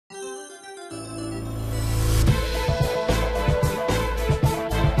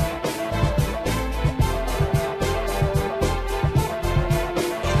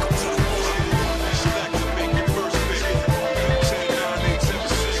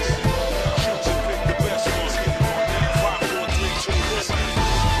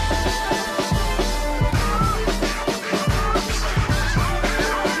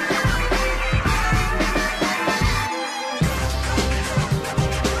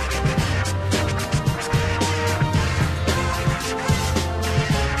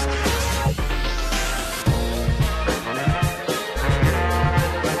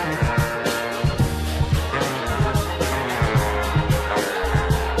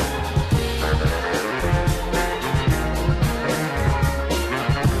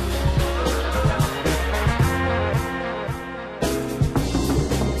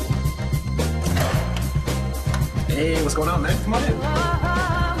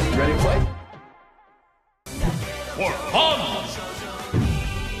for fun.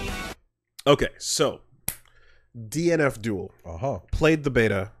 Okay, so DNF Duel. Played the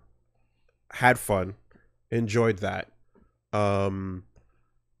beta, had fun, enjoyed that.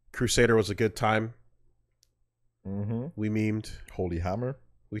 Crusader was a good time. We memed. Holy Hammer.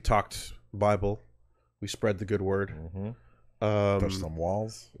 We talked Bible. We spread the good word. Touched some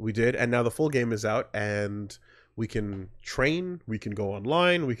walls. We did, and now the full game is out, and we can train, we can go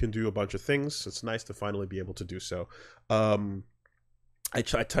online, we can do a bunch of things. It's nice to finally be able to do so. I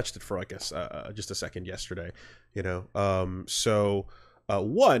touched it for, I guess, just a second yesterday, you know.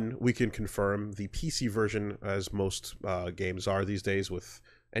 One, we can confirm the PC version, as most games are these days with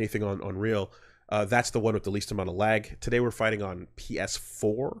anything on Unreal. That's the one with the least amount of lag. Today we're fighting on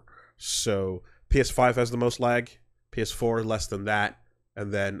PS4, so PS5 has the most lag, PS4 less than that,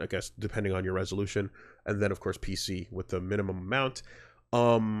 and then, I guess, depending on your resolution, and then, of course, PC with the minimum amount.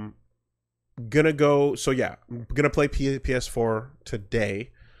 Gonna go, so yeah, I'm gonna play PS4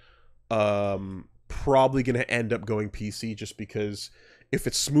 today. Probably gonna end up going PC just because if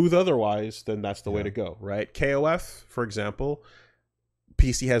it's smooth otherwise, then that's the way to go, right? KOF, for example,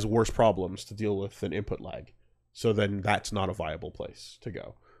 PC has worse problems to deal with than input lag, so then that's not a viable place to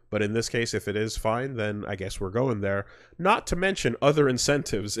go. But in this case, if it is fine, then I guess we're going there. Not to mention other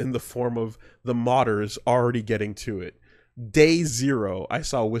incentives in the form of the modders already getting to it. Day 0, I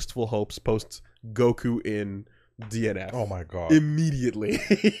saw Wistful Hopes post Goku in DNF. Oh my god. Immediately.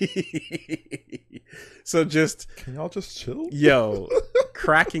 So just... Can y'all just chill? Yo,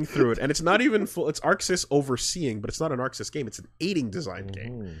 cracking through it. And it's not even full... It's ArcSys overseeing, but it's not an ArcSys game. It's an aiding design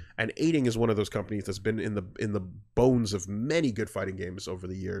game. And aiding is one of those companies that's been in the bones of many good fighting games over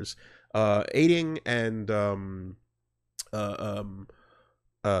the years. Aiding and...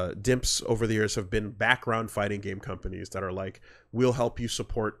 Dimps over the years have been background fighting game companies that are like, we'll help with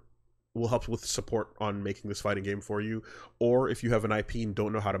support on making this fighting game for you, or if you have an IP and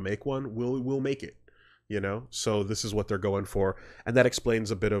don't know how to make one, we'll make it, you know. So this is what they're going for, and that explains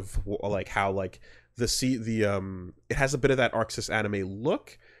a bit of like how like it has a bit of that ArcSys anime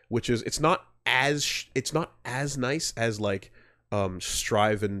look, which is it's not as nice as like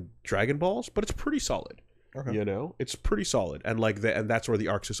Strive and Dragon Balls, but it's pretty solid. Okay. You know, it's pretty solid, and like and that's where the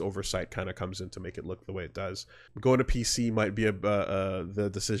ArcSys oversight kind of comes in to make it look the way it does. Going to PC might be the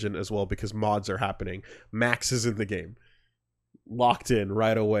decision as well, because mods are happening. Max is in the game, locked in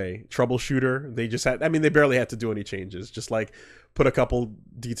right away. Troubleshooter, they just had, I mean, they barely had to do any changes, just like put a couple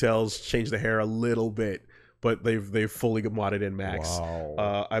details, change the hair a little bit, but they've fully modded in Max.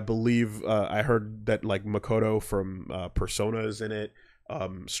 Wow. I believe I heard that like Makoto from Persona is in it.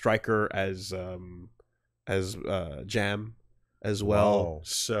 Striker as Jam as well. Wow.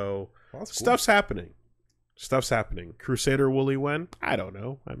 So That's cool. stuff's happening. Crusader Woolie when? I don't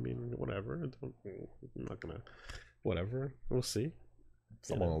know. I mean, whatever. I'm not gonna, whatever, we'll see.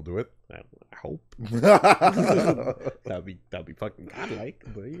 Someone will do it. I hope. that'd be fucking godlike,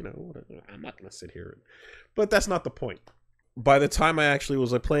 but you know, whatever. I'm not gonna sit here but that's not the point. By the time I actually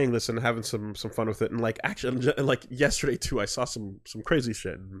was like playing this and having some fun with it, and like actually, and like yesterday too, I saw some crazy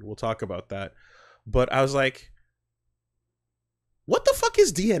shit, and we'll talk about that. But I was like, what the fuck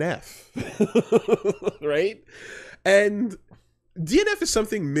is DNF? Right? And DNF is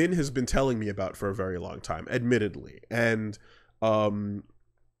something Min has been telling me about for a very long time, admittedly. And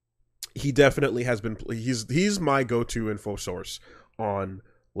he definitely has been, he's my go-to info source on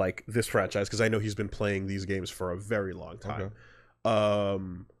like this franchise, because I know he's been playing these games for a very long time.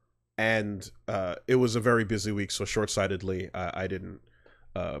 Okay. It was a very busy week, so short-sightedly, I didn't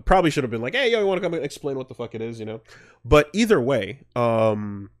probably should have been like, hey, yo, you want to come and explain what the fuck it is, you know? But either way, I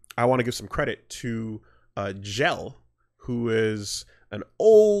want to give some credit to Gel, who is an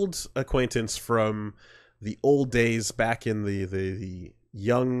old acquaintance from the old days back in the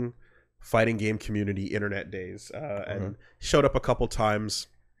young fighting game community internet days, and showed up a couple times.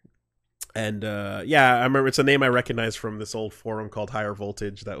 And yeah, I remember it's a name I recognize from this old forum called Higher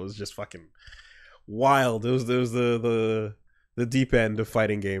Voltage that was just fucking wild. It was the deep end of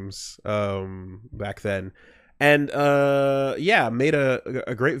fighting games back then. And yeah, made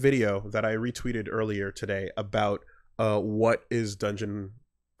a great video that I retweeted earlier today about what is Dungeon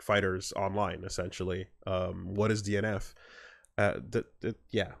Fighters Online, essentially. What is DNF?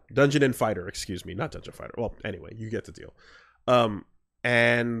 Yeah, Dungeon and Fighter, excuse me, not Dungeon Fighter. Well, anyway, you get the deal.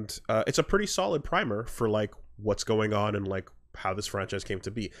 And it's a pretty solid primer for like what's going on and like how this franchise came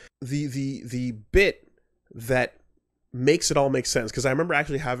to be. The bit that makes it all make sense, because I remember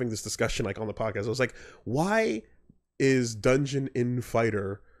actually having this discussion like on the podcast. I was like, why is Dungeon in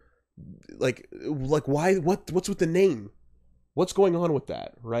Fighter like why what's with the name? what's going on with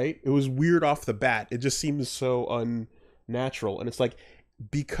that, right? It was weird off the bat. It just seems so unnatural. And it's like,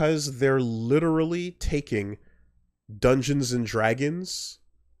 because they're literally taking Dungeons and Dragons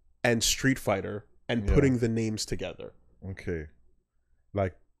and Street Fighter and putting the names together. Okay.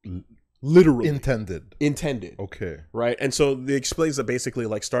 Like, literally. Intended. Okay. Right? And so it explains that basically,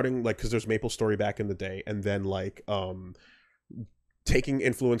 like, starting, like, because there's MapleStory back in the day, and then, like, taking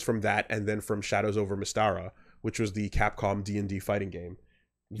influence from that, and then from Shadows over Mystara, which was the Capcom D&D fighting game.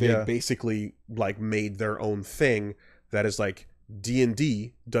 They basically, like, made their own thing that is, like,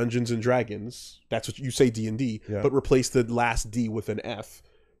 D&D, Dungeons and Dragons. That's what you say, D&D, but replace the last D with an F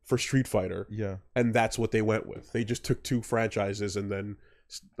for Street Fighter. Yeah. And that's what they went with. They just took two franchises, and then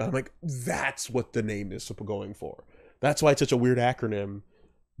I'm like, that's what the name is going for. That's why it's such a weird acronym.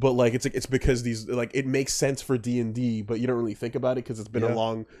 But like, it's because these, like, it makes sense for D&D, but you don't really think about it because it's been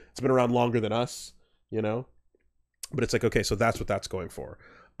it's been around longer than us, you know. But it's like, okay, so that's what that's going for.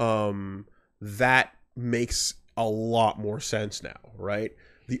 That makes a lot more sense now, right?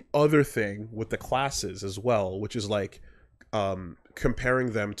 The other thing with the classes as well, which is like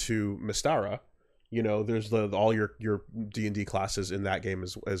comparing them to Mystara, you know, there's all your D&D classes in that game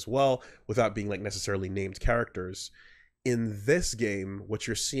as well, without being like necessarily named characters. In this game, what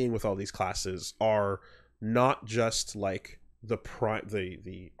you're seeing with all these classes are not just like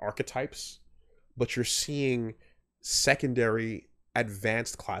the archetypes, but you're seeing secondary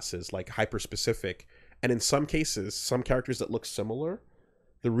advanced classes, like hyper specific, and in some cases some characters that look similar.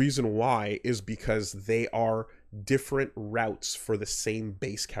 The reason why is because they are different routes for the same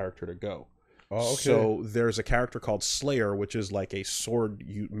base character to go. Oh, okay. So there's a character called Slayer, which is like a sword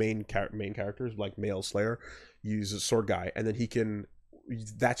main character, like male Slayer, uses sword guy, and then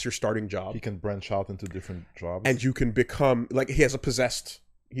that's your starting job. He can branch out into different jobs, and you can become like he's possessed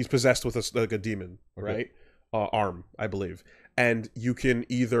with a demon, right? Arm, I believe. And you can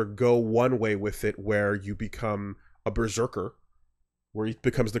either go one way with it, where you become a berserker, where he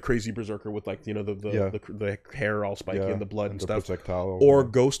becomes the crazy berserker with, like, you know, the hair all spiky and the blood and stuff. Or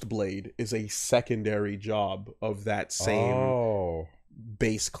Ghost Blade is a secondary job of that same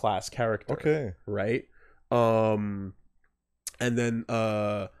base class character. Okay. Right? And then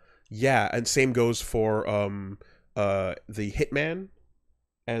and same goes for the Hitman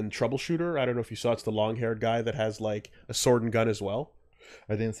and Troubleshooter. I don't know if you saw, it's the long-haired guy that has like a sword and gun as well.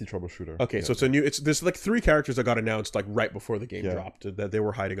 I didn't see Troubleshooter. Okay, so there's like 3 characters that got announced like right before the game dropped that they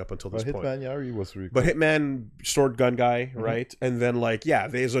were hiding up until this point. Hitman, he was really cool. But Hitman, sword gun guy, right? And then like,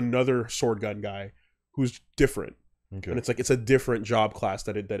 there's another sword gun guy who's different. Okay. And it's like, it's a different job class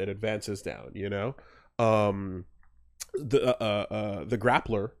that it advances down, you know? The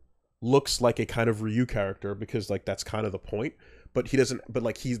Grappler looks like a kind of Ryu character, because like that's kind of the point. But he doesn't, but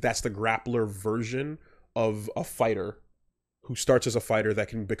like that's the Grappler version of a fighter who starts as a fighter that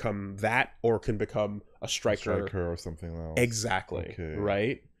can become that, or can become a striker or something else. Exactly. Okay.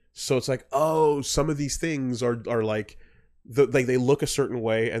 Right? So it's like, oh, some of these things are like, they look a certain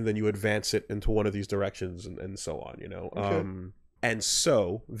way, and then you advance it into one of these directions, and so on, you know? Okay. And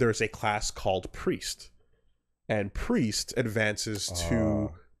so there's a class called Priest. And Priest advances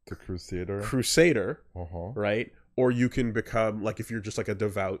to the Crusader, right? Or you can become, like, if you're just like a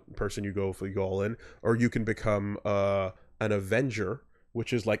devout person, you go all in. Or you can become an Avenger,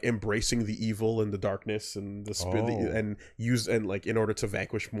 which is like embracing the evil and the darkness and the spirit, and like in order to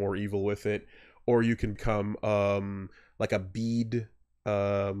vanquish more evil with it. Or you can become like a bead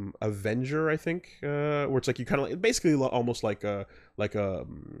Avenger, I think, where it's like you kind of like, basically almost like a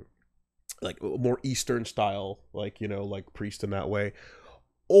more Eastern style, like, you know, like Priest in that way.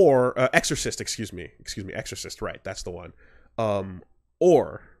 Or Exorcist, excuse me, Exorcist, right? That's the one.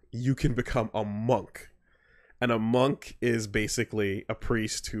 Or you can become a monk. And a monk is basically a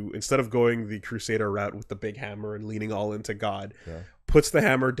priest who, instead of going the Crusader route with the big hammer and leaning all into God, puts the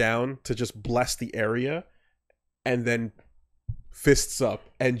hammer down to just bless the area, and then fists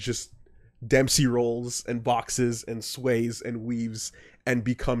up and just Dempsey rolls and boxes and sways and weaves and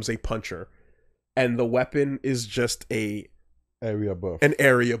becomes a puncher. And the weapon is just an area buff.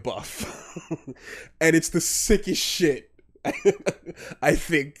 And it's the sickest shit I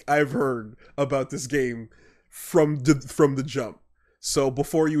think I've heard about this game from the jump. So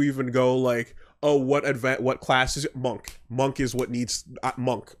before you even go like, oh, what class is it? Monk is what needs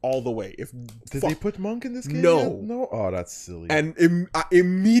monk all the way. Did they put monk in this game? No. Oh, that's silly. And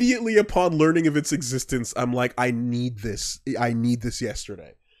immediately upon learning of its existence, I'm like, I need this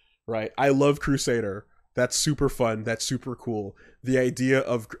yesterday, right? I love Crusader. That's super fun. That's super cool. The idea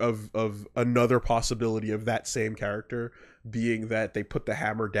of another possibility of that same character being that they put the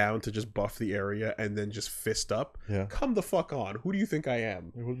hammer down to just buff the area and then just fist up. Yeah. Come the fuck on. Who do you think I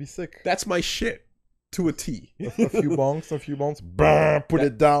am? It would be sick. That's my shit. To a T. a few bonks. Bah, put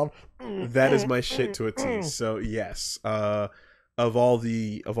it down. That is my shit to a T. So yes, of all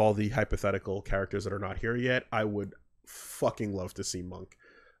the hypothetical characters that are not here yet, I would fucking love to see Monk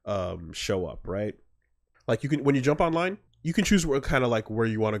show up. Right, like you can when you jump online, you can choose where kind of like where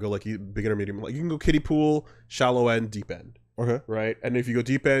you want to go, like beginner, medium. Like you can go kiddie pool, shallow end, deep end. Okay. Right, and if you go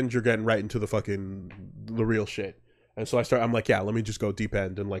deep end, you're getting right into the real shit. And so I'm like, yeah, let me just go deep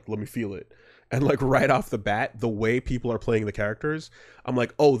end and like let me feel it. And like right off the bat, the way people are playing the characters, I'm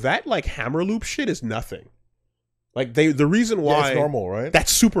like, oh, that like hammer loop shit is nothing. Like the reason why it's normal, right?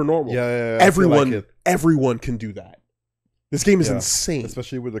 That's super normal. Yeah. Everyone can do that. This game is insane,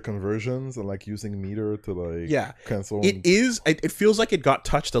 especially with the conversions and like using meter to like cancel. It feels like it got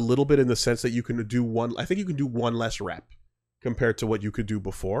touched a little bit in the sense that you can do one. I think you can do one less rep compared to what you could do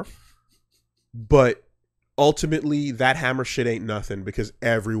before, but ultimately that hammer shit ain't nothing because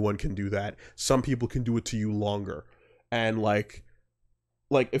everyone can do that. Some people can do it to you longer. And like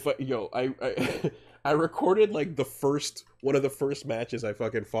if I recorded like one of the first matches I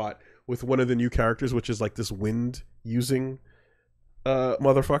fucking fought with one of the new characters, which is like this wind using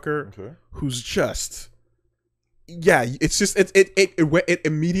motherfucker who's just it's just it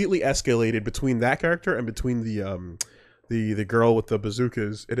immediately escalated between that character and between the girl with the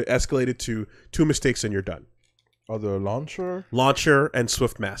bazookas. It escalated to 2 mistakes and you're done. Oh, the launcher and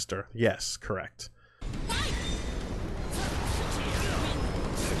Swiftmaster. Yes, correct.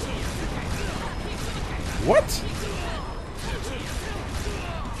 What?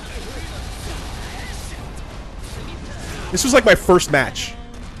 This was like my first match.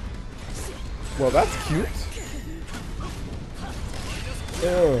 Well, that's cute.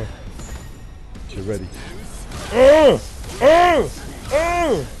 Get ready.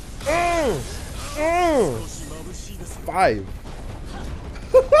 5.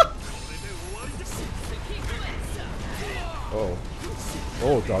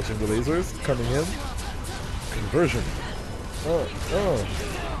 Oh, dodging the lasers, coming in. Conversion.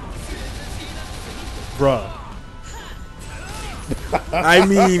 Bruh. I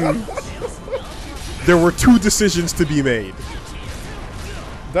mean, there were 2 decisions to be made.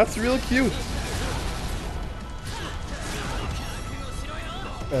 That's real cute.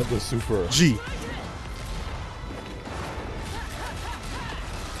 And the super G.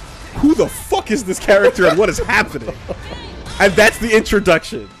 Who the fuck is this character and what is happening? And that's the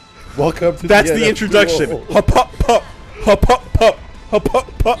introduction. Welcome to that's the DNF introduction. Duel. Hop up pup. Hop up pup. Hop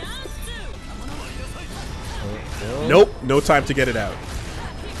up pup. Nope, no time to get it out.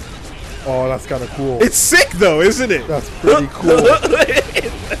 Oh, that's kind of cool. It's sick though, isn't it? That's pretty cool.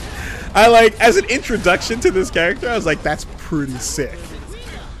 I like, as an introduction to this character, I was like, that's pretty sick.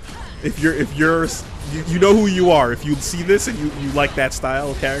 If you're you know who you are. If you see this and you like that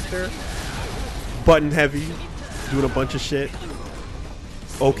style of character, button heavy, doing a bunch of shit.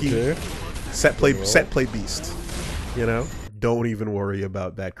 Okay. Set play beast. You know? Don't even worry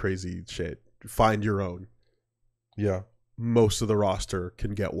about that crazy shit. Find your own. Yeah. Most of the roster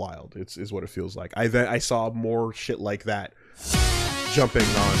can get wild. Is what it feels like. I saw more shit like that jumping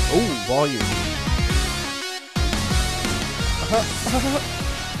on. Oh, volume.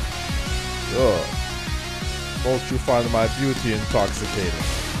 Won't you find my beauty intoxicating?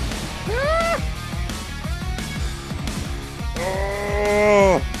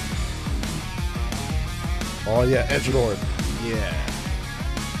 Oh yeah, edgelord. Yeah.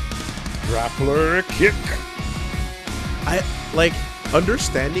 Grappler kick. I like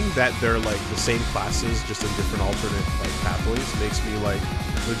understanding that they're like the same classes, just in different alternate like pathways makes me like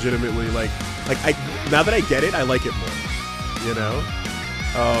legitimately like I now that I get it, I like it more. You know?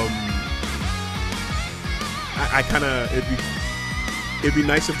 I kind of it'd be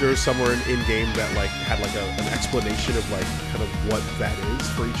nice if there was somewhere in game that like had like an explanation of like kind of what that is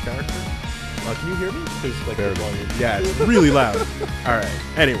for each character. Can you hear me? Like, yeah, it's really loud. All right.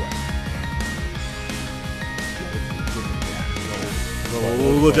 Anyway,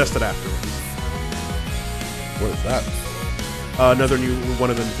 we'll adjust it afterwards. What is that? Another new one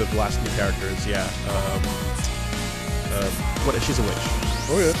of the last new characters. Yeah. What? She's a witch.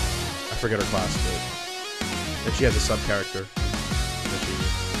 Oh yeah. I forget her class, but. And she has a sub-character that she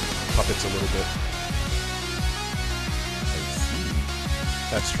puppets a little bit. I see.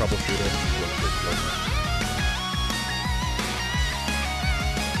 That's Troubleshooter.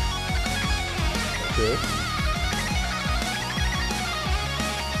 Okay.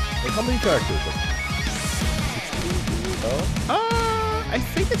 And how many characters? I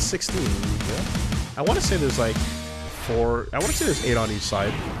think it's 16. Yeah. I want to say there's like 4. I want to say there's 8 on each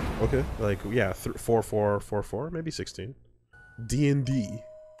side. Okay. Like, yeah, 4, 4, 4, 4, maybe 16. D&D.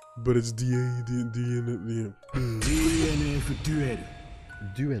 But it's DNF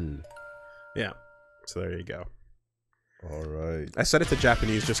Duel. Yeah. So there you go. All right. I set it to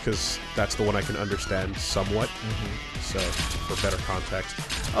Japanese just because that's the one I can understand somewhat. So, for better context.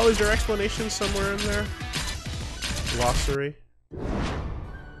 Oh, is there explanation somewhere in there? Glossary.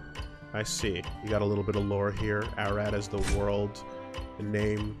 I see. You got a little bit of lore here. Arad as the world, the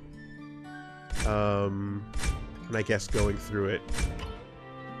name. And I guess going through it.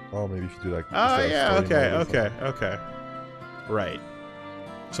 Oh, maybe if you do like. Oh, yeah. Okay. Right.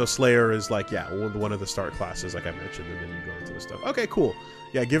 So Slayer is like, yeah, one of the start classes, like I mentioned, and then you go into the stuff. Okay, cool.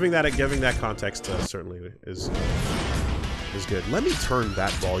 Yeah, giving that context certainly is good. Let me turn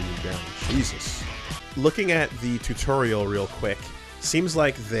that volume down. Jesus. Looking at the tutorial real quick, seems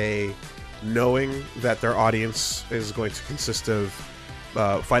like they, knowing that their audience is going to consist of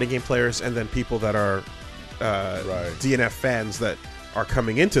fighting game players and then people that are DNF fans that are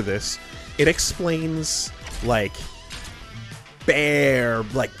coming into this, it explains like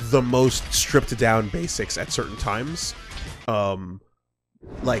the most stripped down basics at certain times,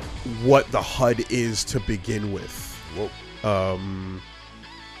 like what the HUD is to begin with.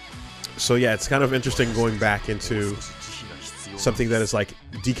 So yeah, it's kind of interesting going back into something that is like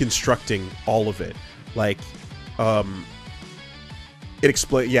deconstructing all of it, like it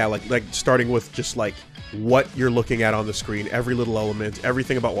explains, yeah, like starting with just like what you're looking at on the screen, every little element,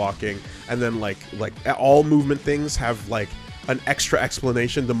 everything about walking, and then like all movement things have like an extra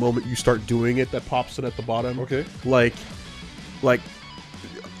explanation the moment you start doing it that pops it at the bottom. Okay. Like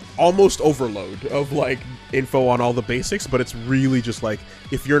almost overload of like info on all the basics, but it's really just like,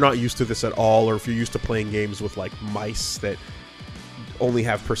 if you're not used to this at all, or if you're used to playing games with like mice that only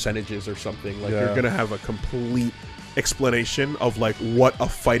have percentages or something, like you're gonna have a complete explanation of like what a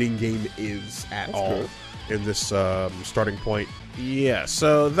fighting game is at all in this starting point. Yeah,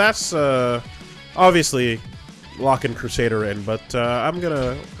 so that's obviously locking Crusader in, but I'm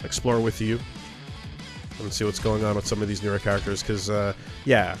gonna explore with you and see what's going on with some of these newer characters, because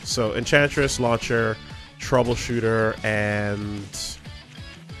yeah, so Enchantress, Launcher, Troubleshooter, and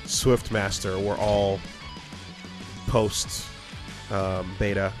Swiftmaster were all post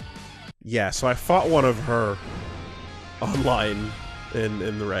beta. Yeah, so I fought one of her online in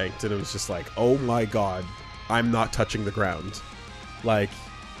the ranked, and it was just like, oh my god, I'm not touching the ground. Like,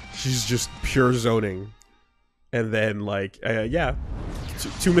 she's just pure zoning. And then, like, yeah,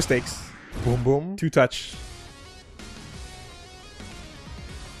 two mistakes. Boom, boom. 2 touch.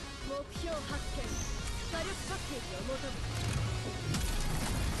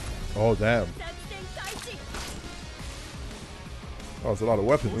 Oh, damn. Oh, it's a lot of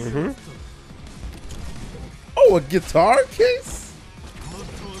weapons. Oh, a guitar case?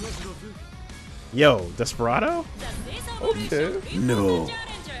 Yo, Desperado? Okay. No,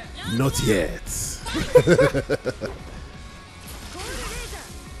 not yet.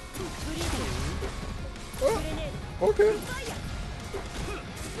 Okay.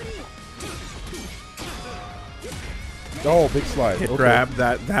 Oh, big slide. Hit grab.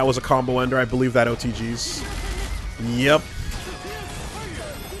 That was a combo ender. I believe that OTG's. Yep.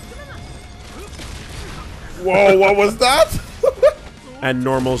 Whoa, what was that? And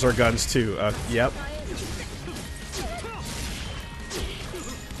normals are guns too. Yep.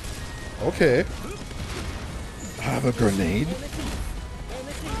 Okay. I have a grenade.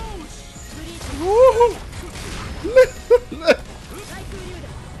 Woo!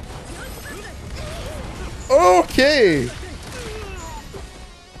 Okay.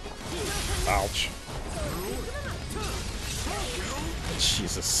 Ouch.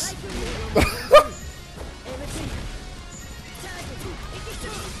 Jesus.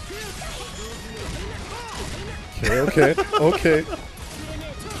 Okay.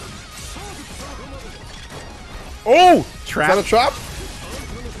 Oh! Trap. Is that a trap?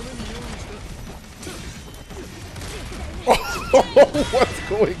 Oh, what's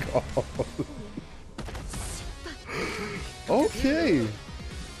going on? Okay.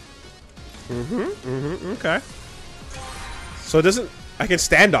 Okay. So it doesn't... I can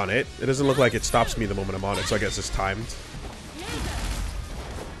stand on it. It doesn't look like it stops me the moment I'm on it, so I guess it's timed.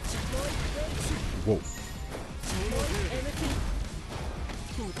 Whoa.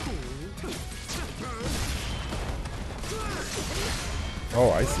 Oh,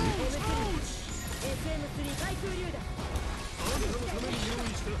 I see.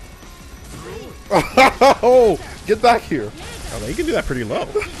 Oh, get back here. Oh, you can do that pretty low.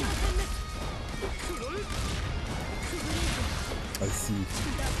 I see.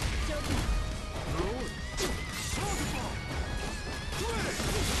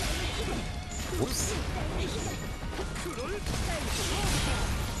 Whoops.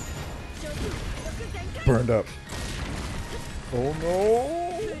 Burned up. Oh no.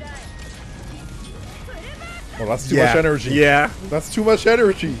 Oh, that's too much energy. Yeah. That's too much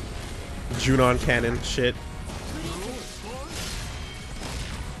energy. Junon cannon shit.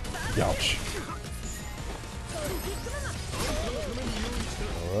 Ouch.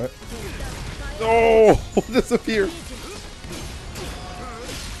 Alright. Oh! Disappear.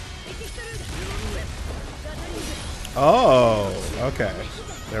 Oh, okay.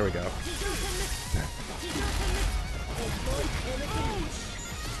 There we go.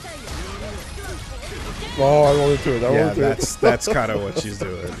 Oh, I rolled into it. I rolled into it. That's kind of what she's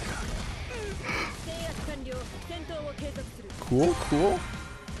doing. Cool, cool.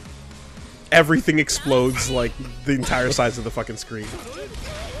 Everything explodes like the entire size of the fucking screen.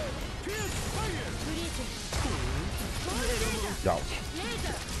 Ouch.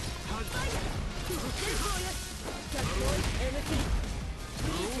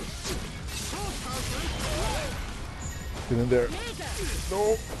 Get in there.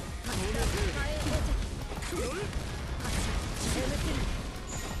 No.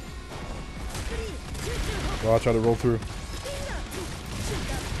 Oh, I'll try to roll through.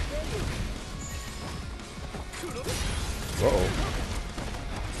 Uh-oh.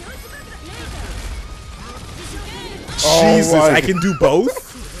 Jesus, oh I can do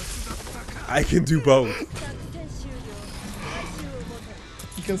both? I can do both.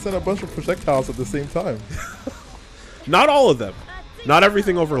 You can send a bunch of projectiles at the same time. Not all of them. Not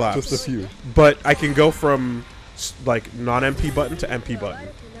everything overlaps. Just a few. But I can go from like non-MP button to MP button.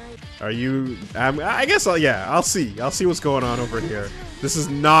 Are you... I guess yeah, I'll see. I'll see what's going on over here. This is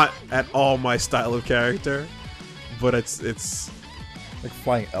not at all my style of character, but it's like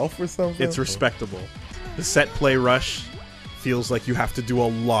flying elf or something. It's respectable. The set play rush feels like you have to do a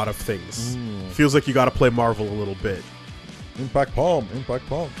lot of things. Feels like you got to play Marvel a little bit. Impact palm, impact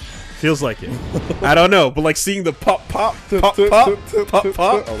palm. Feels like it. I don't know, but like seeing the pop, pop, pop, pop, pop,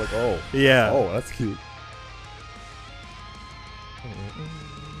 pop. I was like, oh, yeah. Oh, that's cute.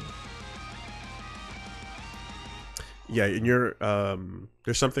 Yeah, and you're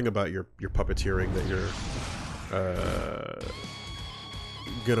there's something about your puppeteering that you're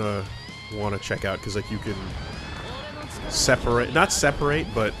gonna want to check out, because like you can separate, not separate,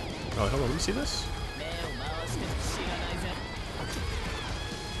 but oh, hold on, let me see this.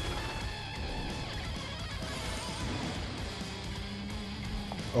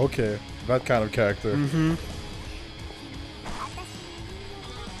 Okay, that kind of character. Mm-hmm.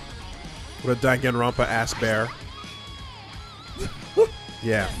 What a Danganronpa ass bear.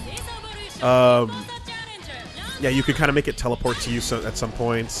 Yeah. Yeah, you could kind of make it teleport to you at some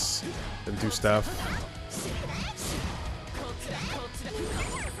points and do stuff.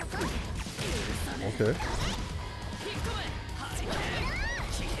 Okay.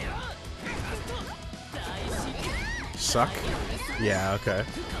 Suck? Yeah, okay.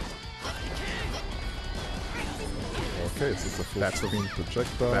 Okay, so it's a full screen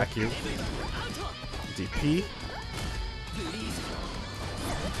projectile. Vacuum. DP.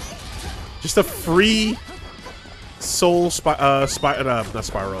 Just a free soul not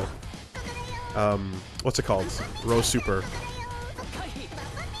spiral. What's it called? Rose Super.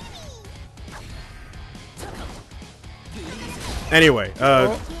 Anyway,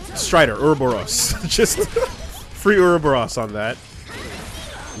 Strider, Ouroboros. Just free Ouroboros on that.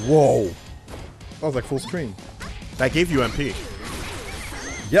 Whoa. That was like full screen. That gave you MP.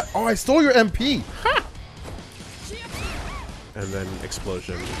 Yeah. Oh, I stole your MP. Ha! And then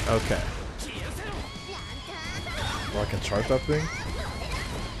explosion. Okay. Oh, I can charge that thing.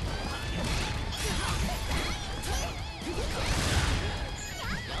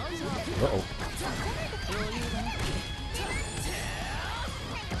 Uh-oh.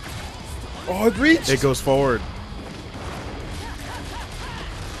 Oh, it reached! It goes forward.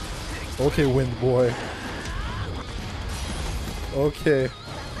 Okay, wind boy. Okay.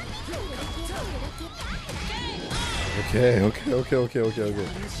 Okay. We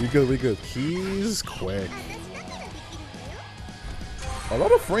good. He's quick. A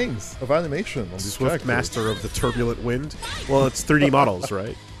lot of frames of animation on these Swift characters. master of the turbulent wind. Well, it's 3D models,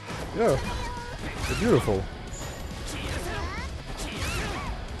 right? Yeah. They're beautiful.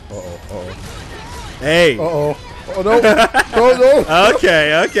 Uh-oh. Hey! Uh-oh. Oh, no! No!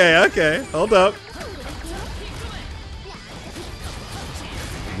 Okay. Hold up.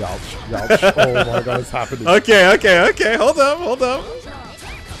 Youch. Oh my god, it's happening. Okay. Hold up.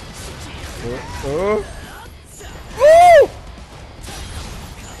 Oh!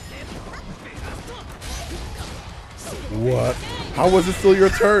 How was it still your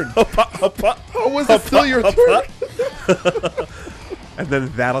turn? How was it still your turn? And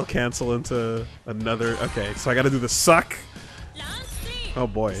then that'll cancel into another. Okay, so I gotta do the suck. Oh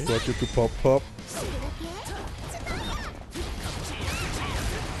boy. Suck it to pop pop.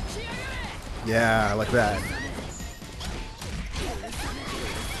 Yeah, I like that.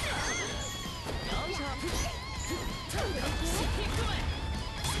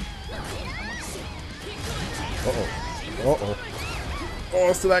 Uh-oh. Uh-oh.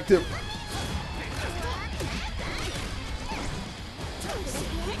 Oh, still active.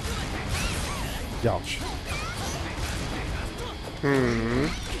 Ouch.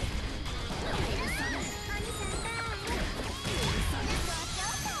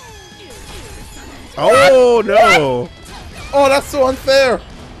 Oh no! Oh, that's so unfair.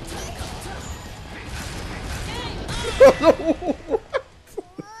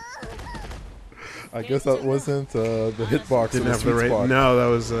 I guess that wasn't the hitbox. Didn't have the right. Spot. No, that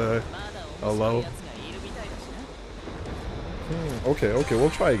was a low. Okay, okay, we'll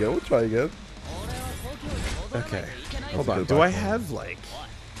try again. We'll try again. Okay, hold on. Do I have like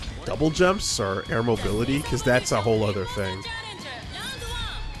double jumps or air mobility? Because that's a whole other thing.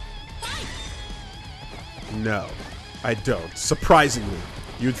 No, I don't. Surprisingly,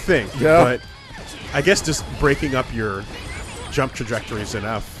 you'd think. Yeah. But I guess just breaking up your jump trajectory is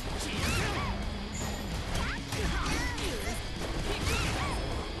enough.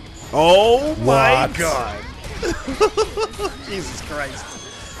 Oh my god! Jesus Christ!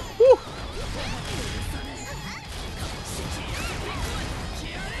 Whew.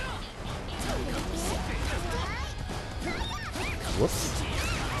 Whoops.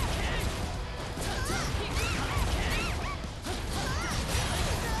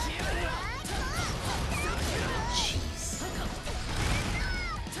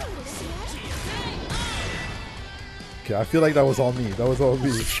 Okay, I feel like that was on me. That was on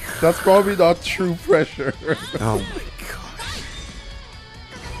me. That's probably not true pressure. Oh my gosh.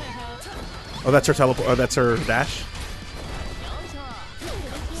 Oh, that's her teleport. Oh, that's her dash.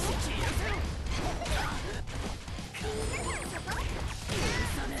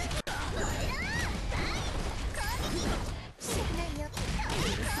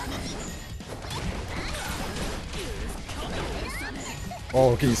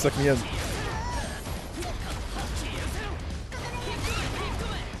 Oh, okay, you sucked me in.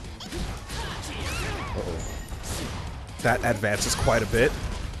 That advances quite a bit.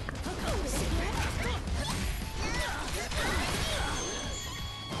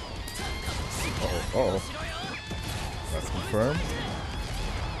 Uh-oh, uh-oh. That's confirmed.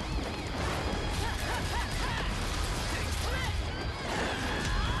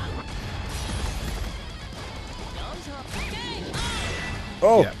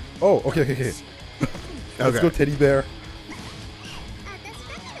 Oh! Yeah. Oh, okay, okay, okay. Let's go teddy bear.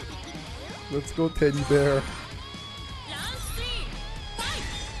 Let's go teddy bear.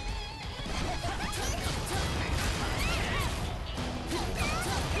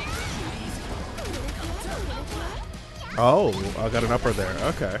 Oh, I got an upper there.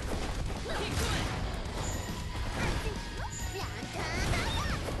 Okay.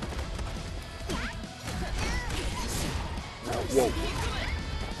 Whoa.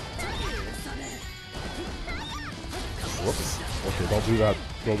 Whoops. Okay, don't do that.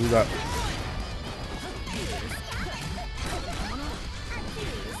 Don't do that.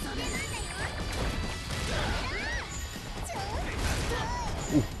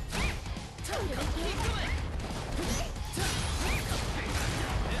 Ooh.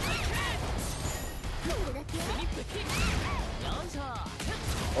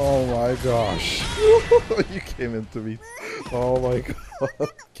 Oh my gosh. You came into me. Oh my god.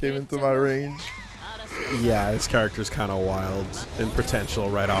 Came into my range. Yeah, this character's kind of wild and potential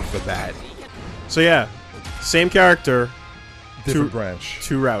right off the bat. So yeah, same character. Different branch.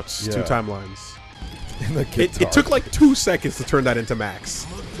 2 routes, yeah. 2 timelines. It took like 2 seconds to turn that into max,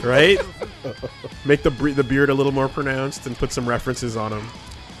 right? Make the beard a little more pronounced and put some references on him.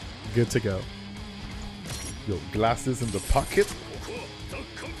 Good to go. Yo, glasses in the pocket.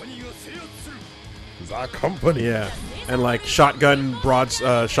 It's our company. Yeah, and like shotgun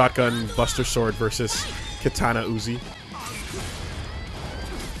shotgun buster sword versus katana Uzi.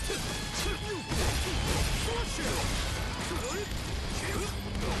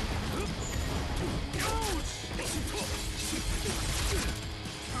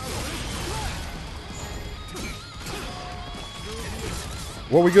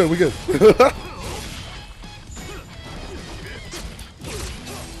 Well, we good. We good.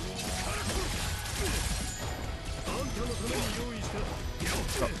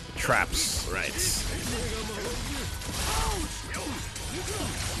 Traps, right.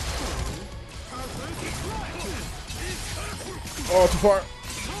 Oh, too far.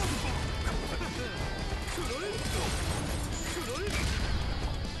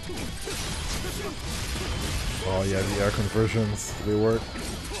 Oh yeah, the air conversions, they work.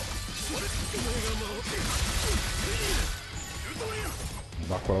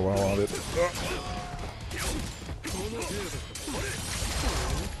 Not quite what I wanted.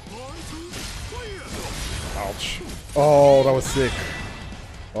 Ouch. Oh, that was sick.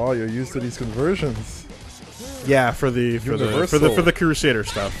 Oh, you're used to these conversions. Yeah, for the Crusader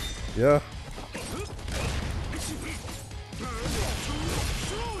stuff. Yeah.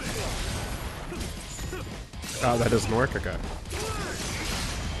 Oh, that doesn't work? Okay.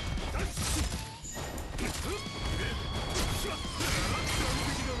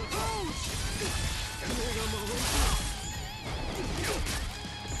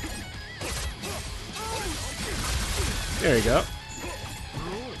 There you go.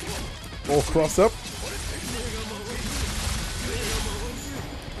 Oh, cross up.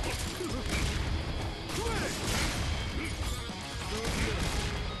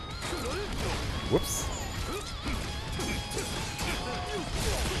 Whoops.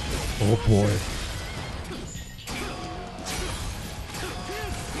 Oh boy.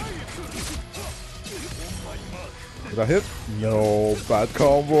 Did I hit? No, bad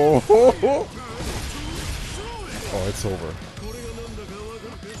combo. Oh, it's over.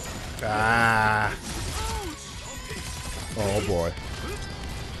 Ah. Oh boy.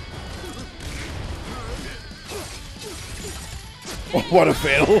 Oh, what a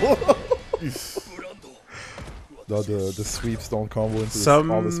fail. The sweeps don't combo into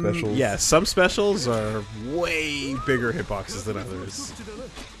all the specials. Yeah, some specials are way bigger hitboxes than others.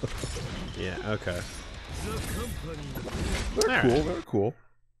 Yeah, okay. They're cool, they're cool.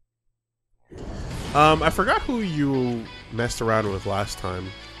 I forgot who you messed around with last time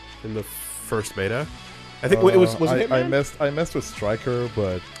in the first beta. I think it was Hitman? I messed with Striker,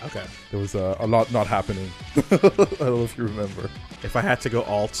 but okay, there was a lot not happening. I don't know if you remember. If I had to go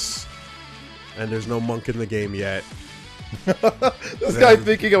alts, and there's no monk in the game yet. This guy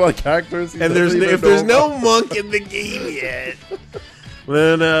thinking about characters. And if there's no monk in the game yet,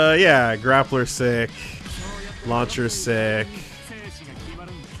 then yeah, grappler sick, launcher sick.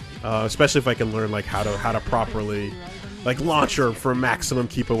 Especially if I can learn like how to properly like launcher for maximum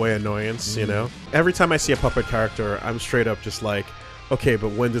keep away annoyance. You know, every time I see a puppet character, I'm straight up just like, okay,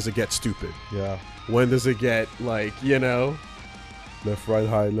 but when does it get stupid? Yeah. When does it get like, you know, left, right,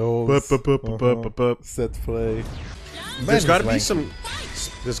 high, lows, set play. There's got to be some.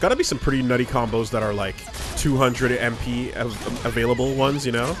 There's got to be some pretty nutty combos that are like 200 MP available ones,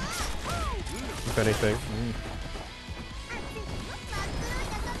 you know. If anything.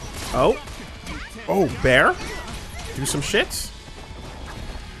 Oh, bear. Do some shit.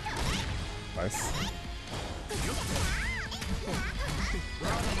 Nice.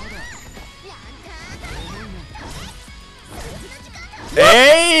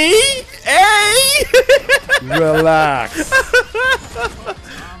 Hey! Relax.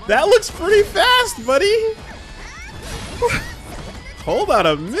 That looks pretty fast, buddy. Hold on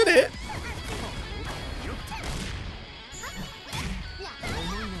a minute.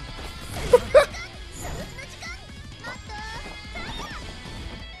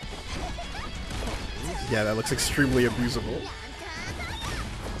 Yeah, that looks extremely abusable.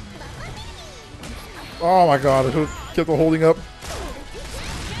 Oh my god, I kept on holding up.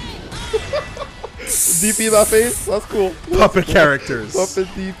 DP that face? That's cool. Puppet characters. Puppet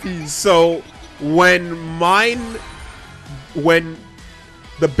DPs. So, when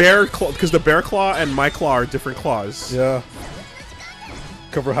the bear claw, because the bear claw and my claw are different claws. Yeah.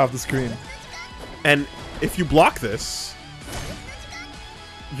 Cover half the screen. And if you block this,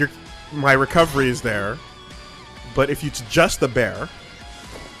 my recovery is there. But if it's just the bear,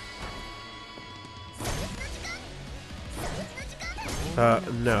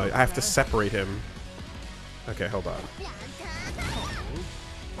 no, I have to separate him. Okay, hold on.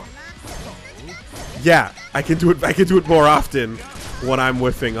 Yeah, I can do it. I can do it more often when I'm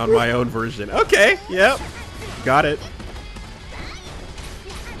whiffing on my own version. Okay, yep, got it.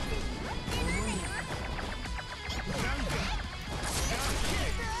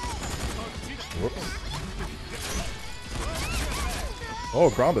 Whoops. Oh,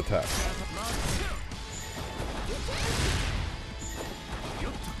 ground attack.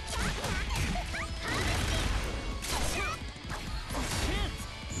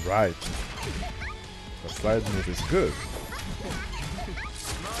 Right. The slide move is good.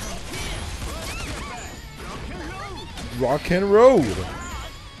 Rock and roll.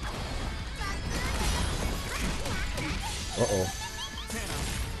 Uh-oh.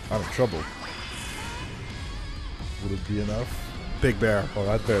 I'm in trouble. Would it be enough? Big bear. Oh,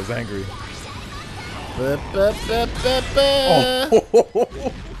 that bear is angry. Oh.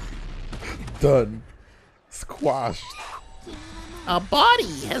 Done. Squashed. A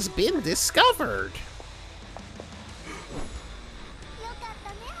body has been discovered.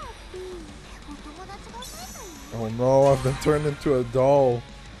 Oh no, I've been turned into a doll.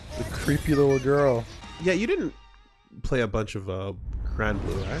 The creepy little girl. Yeah, you didn't play a bunch of Grand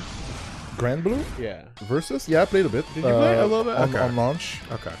Blue, right? Grand Blue? Yeah. Versus? Yeah, I played a bit. Did you play a little bit? On, Okay. on launch.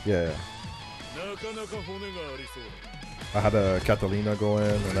 Okay. Yeah. I had a Catalina go in,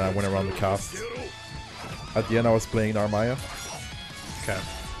 and then I went around the cast. At the end, I was playing Narmaya. Okay.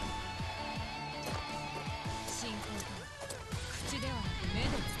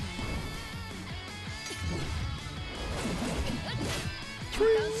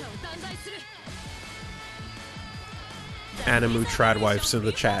 Animu tradwives in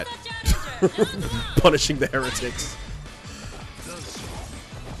the chat. Punishing the heretics.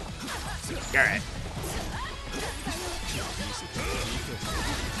 Alright.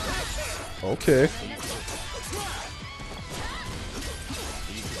 Okay.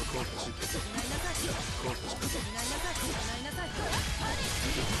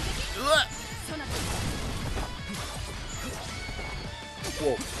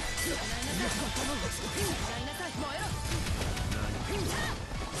 Whoa.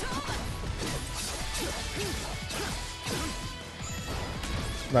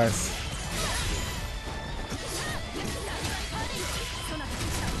 Nice.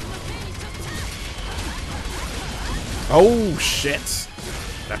 Oh shit.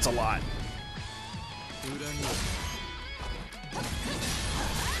 That's a lot.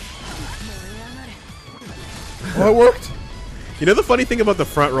 Well, it worked. You know the funny thing about the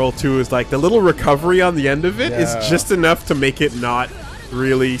front roll too is like the little recovery on the end of it is Yeah. just enough to make it not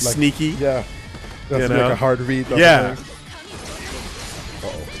really Like, sneaky. Yeah. That's You like know? a hard read. Yeah.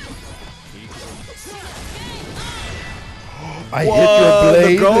 Uh-oh. I Whoa, hit your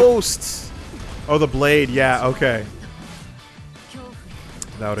blade. the ghost. Oh, the blade. Yeah. Okay.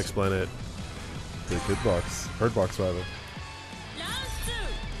 That would explain it. The good box. Hurt box, rather.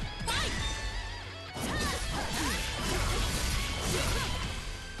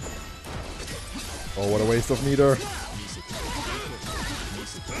 Oh, what a waste of meter.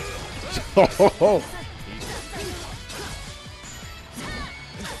 Oh,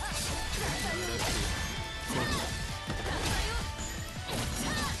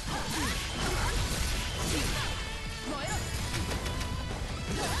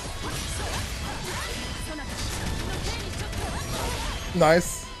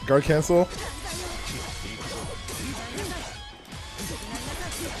 nice. Guard cancel.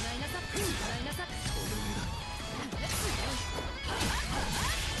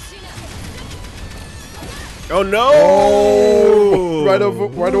 Oh no! Oh, right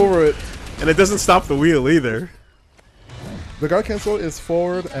over it. And it doesn't stop the wheel either. The guard cancel is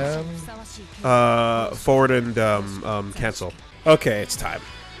forward and Forward and cancel. Okay, it's time.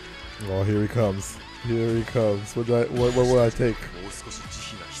 oh, here he comes. Here he comes. What will I take?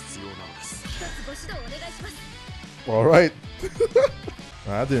 All right.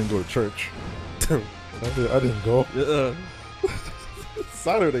 I didn't go to church. I didn't go. It's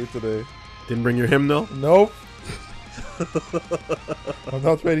Saturday today. Didn't bring your hymnal? Nope. I'm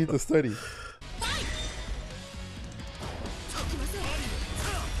not ready to study.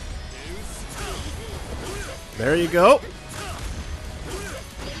 There you go.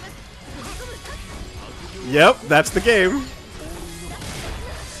 Yep, that's the game.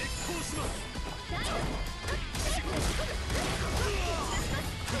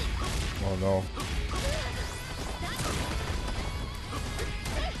 Oh no.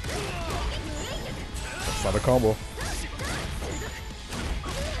 That's not a combo.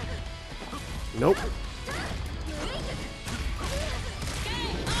 Nope.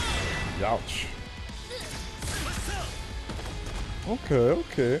 Ouch.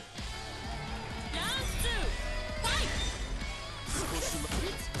 Okay.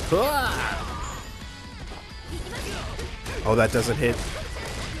 Oh, that doesn't hit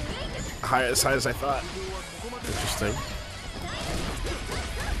as high as I thought. Interesting.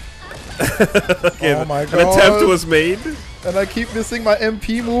 Okay, Oh my an god. attempt was made. And I keep missing my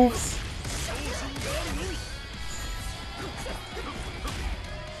MP moves.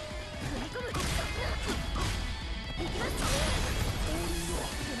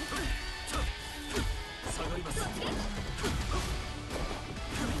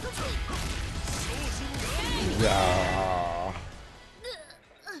 Yeah.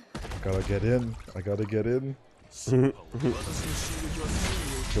 Gotta get in. I gotta get in.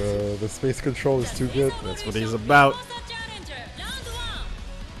 The space control is too good. That's what he's about.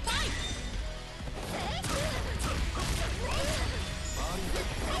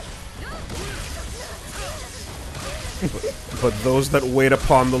 But those that wait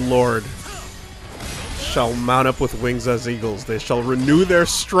upon the Lord shall mount up with wings as eagles. They shall renew their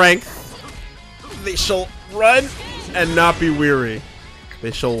strength. They shall run and not be weary.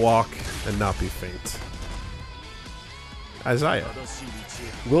 They shall walk and not be faint. Isaiah.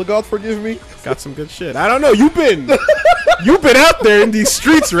 Will God forgive me? Got some good shit. I don't know. You've been out there in these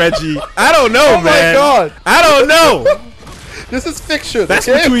streets, Reggie. I don't know, oh man. Oh my God. I don't know. This is fiction. That's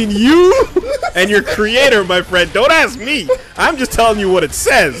okay? between you and your creator, my friend. Don't ask me. I'm just telling you what it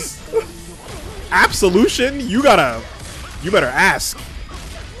says. Absolution? You better ask.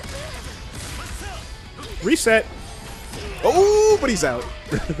 Reset. Oh, but he's out.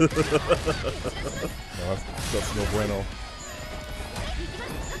 No, that's no bueno.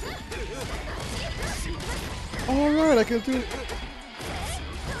 Alright, I can do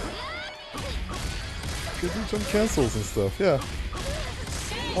some cancels and stuff, yeah.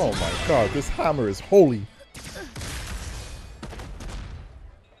 Oh my God, this hammer is holy.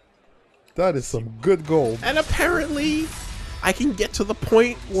 That is some good gold. And apparently, I can get to the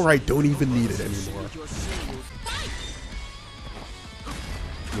point where I don't even need it anymore.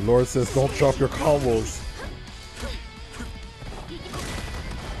 The Lord says don't drop your combos.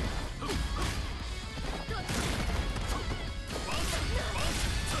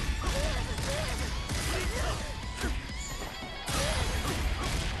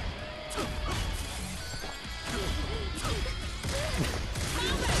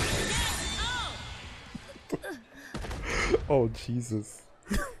 Oh, Jesus.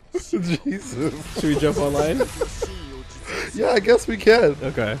 Jesus. Should we jump online? Yeah, I guess we can.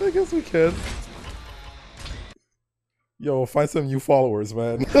 Okay. I guess we can. Yo, find some new followers,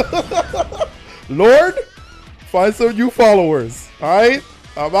 man. Lord, find some new followers. Alright?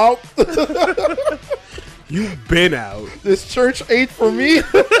 I'm out. You've been out. This church ain't for me.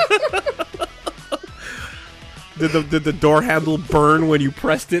 Did the door handle burn when you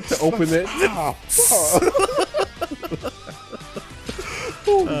pressed it to open it?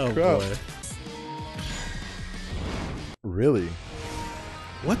 Holy crap. Boy. Really?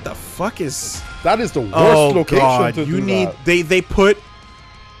 What the fuck is... That is the worst location God. to You do need that. they put...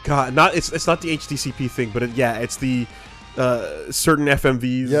 God, it's not the HDCP thing, but yeah, it's the certain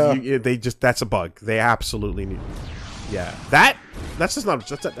FMVs. Yeah. They just, that's a bug. They absolutely need... Yeah. That's just not...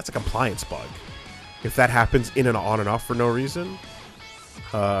 That's a compliance bug. If that happens in and on and off for no reason...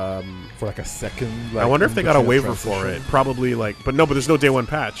 for like a second. Like, I wonder if they got a waiver transition. for it. Probably like, but there's no day one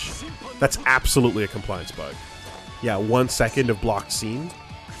patch. That's absolutely a compliance bug. Yeah, 1 second of blocked scene.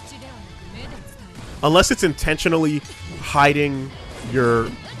 Unless it's intentionally hiding your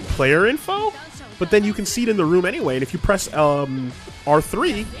player info, but then you can see it in the room anyway. And if you press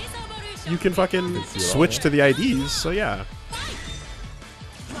R3, you can fucking switch to the IDs. So yeah.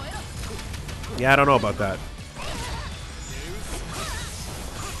 Yeah, I don't know about that.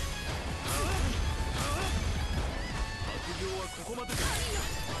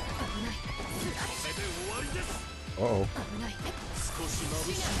 Uh-oh.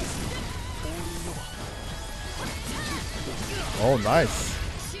 Oh, nice.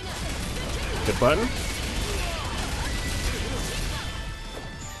 Good button.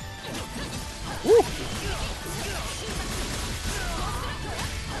 Woo.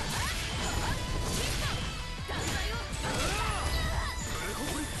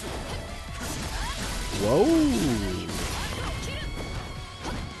 Whoa.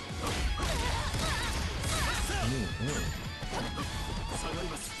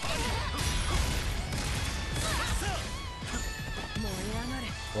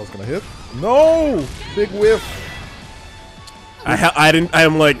 I was gonna hit. No! Big whiff.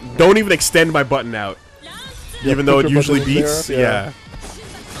 I'm like, don't even extend my button out. Yeah, even though it put your usually button in beats. there, Yeah.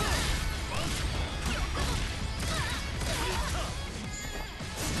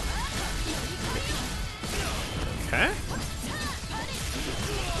 Okay.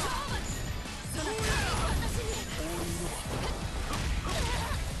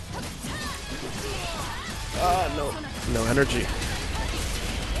 No energy.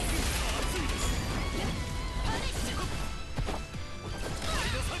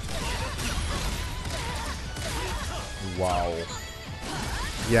 Wow.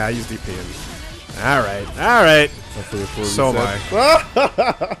 Yeah, I use DP. Alright, alright. So am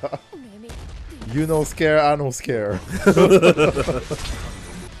I. You no scare, I no scare.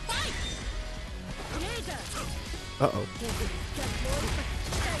 Uh-oh.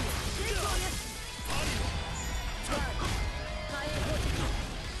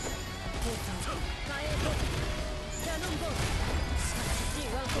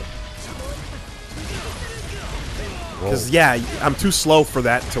 Because, yeah, I'm too slow for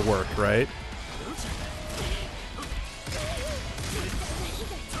that to work, right?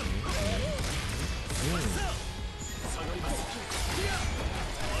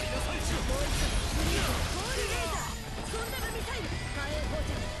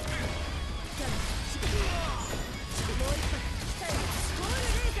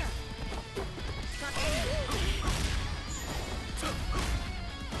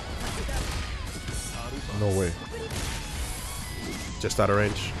 No way. Just out of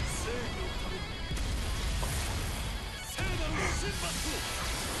range.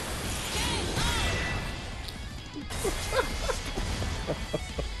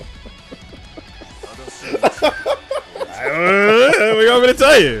 What do you want me to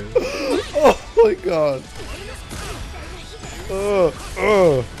tell you? Oh my god.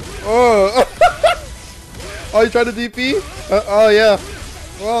 Oh, you tried to DP? Oh yeah.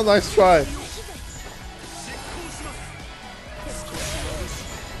 Well, nice try.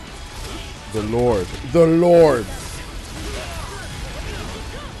 The Lord. The Lord.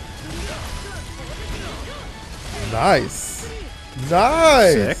 Nice.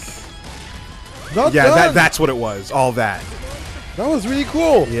 Nice. Sick. Not Yeah, done. that's what it was. All that. That was really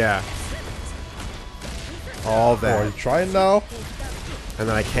cool. Yeah. All Oh, that. are you trying now? And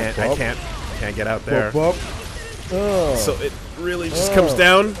then I can't get out there. So it really just comes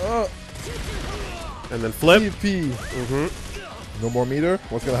down. And then flip. DP. No more meter?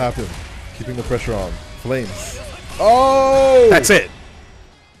 What's gonna happen? Keeping the pressure on. Flames. Oh! That's it.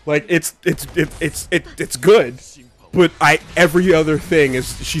 Like it's good, but every other thing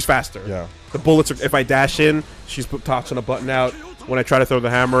is she's faster. Yeah. The bullets are, if I dash in, she's tossing a button out. When I try to throw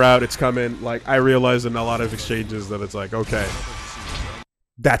the hammer out, it's coming. Like I realize in a lot of exchanges that it's like, okay,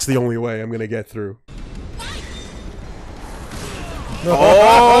 that's the only way I'm gonna get through.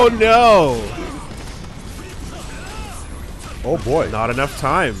 Oh no! Oh boy. Not enough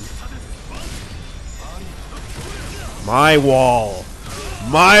time. My wall.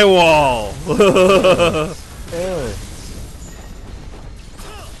 My wall. Oh.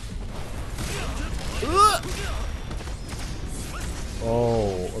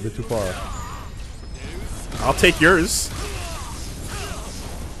 Oh, a bit too far. I'll take yours.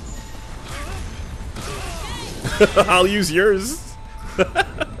 I'll use yours.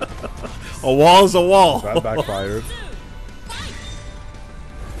 A wall's a wall. That backfired.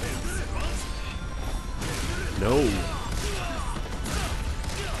 No.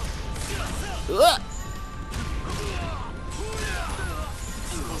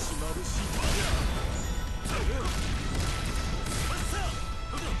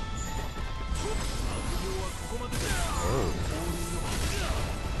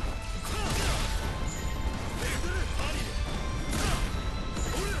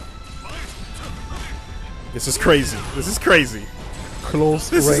 This is crazy. This is crazy. Close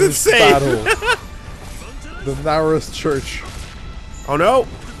This range is insane. battle. The narrowest church. Oh no.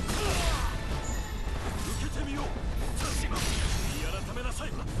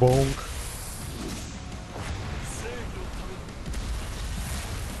 Bonk.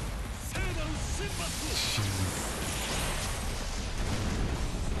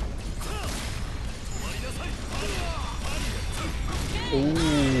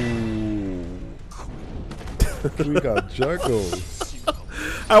 Ooh. We got juggles.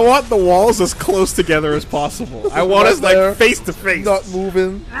 I want the walls as close together as possible. I want us like face to face. Not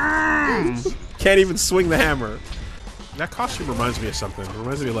moving. Can't even swing the hammer. That costume reminds me of something. It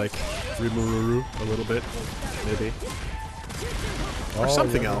reminds me of like Rimururu a little bit, maybe. Or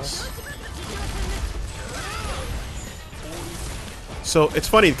something else. So it's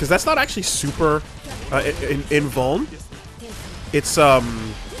funny because that's not actually super in Vuln. It's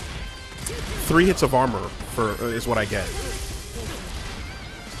 3 hits of armor for is what I get.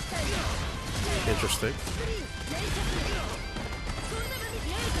 Interesting.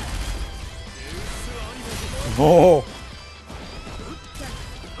 Oh.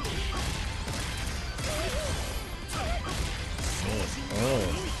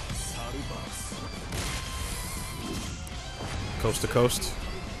 Coast to coast.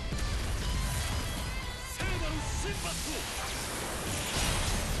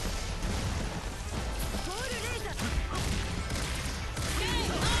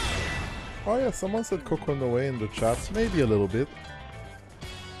 Oh yeah, someone said Coco no way in the chat. Maybe a little bit.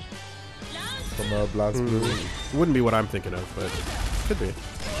 From Blast Blue. Wouldn't be what I'm thinking of, but could be.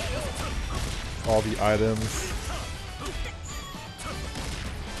 All the items.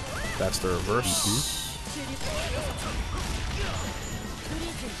 That's the reverse.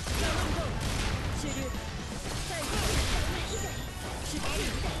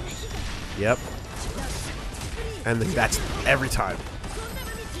 Yep. And that's every time.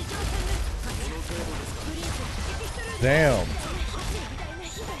 Damn.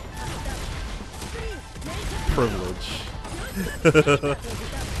 Privilege.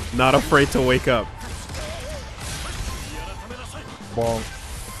 Not afraid to wake up. Bonk.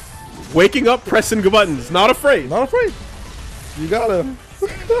 Waking up, pressing buttons. Not afraid. Not afraid. You gotta.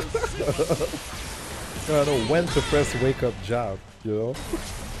 Gotta know when to press wake up jab, you know?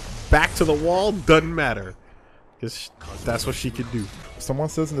 Back to the wall, doesn't matter. Because that's what she could do. Someone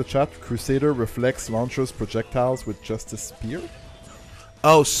says in the chat, Crusader reflects launcher's projectiles with just a spear?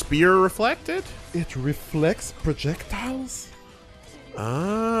 Oh, spear reflected? It reflects projectiles?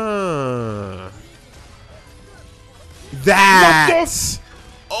 Ah. That's...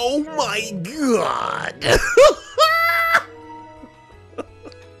 Oh my god.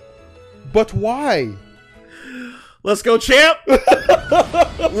 But why? Let's go, champ.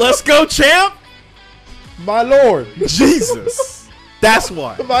 Let's go, champ. My lord. Jesus. That's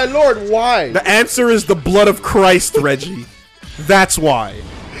why. My lord, why? The answer is the blood of Christ, Reggie. That's why.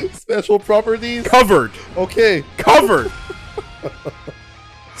 Special properties? Covered. Okay. Covered.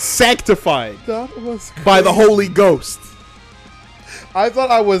 Sanctified. That was crazy. By the Holy Ghost. I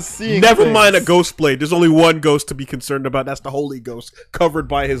thought I was seeing Never things. mind a ghost blade. There's only one ghost to be concerned about. That's the Holy Ghost, covered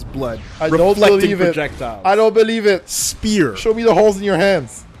by his blood. I don't believe projectiles. it. I don't believe it. Spear. Show me the holes in your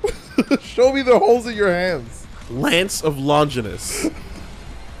hands. Show me the holes in your hands. Lance of Longinus.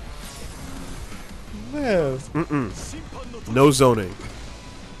 Man. No zoning.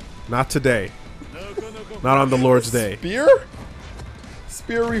 Not today. Not on the Lord's day. Spear?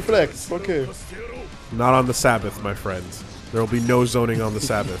 Spear reflex. Okay. Not on the Sabbath, my friends. There will be no zoning on the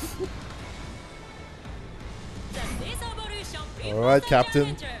Sabbath. Alright,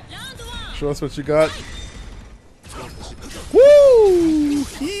 Captain. Show us what you got. Woo!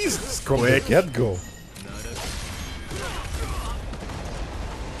 He's From quick. the get-go.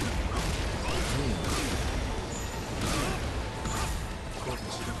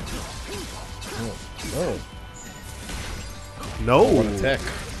 Oh. No. One attack.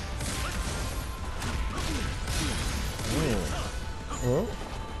 Oh.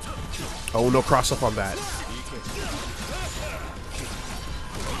 Oh, no cross up on that.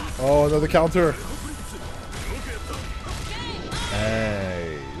 Oh, another counter.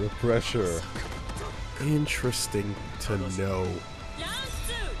 Hey, the pressure. Interesting to know.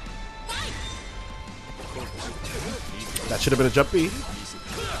 That should have been a jump B.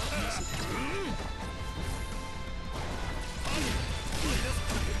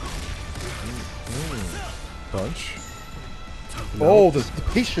 Punch. No. Oh, the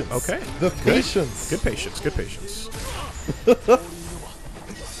patience. Okay. The patience. Good patience. Good patience.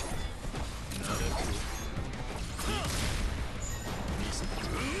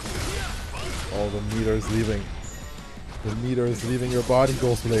 Oh, the meter is leaving. The meter is leaving your body,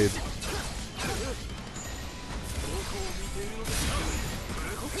 Ghostblade.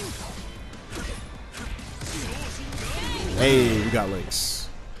 Hey, we got links.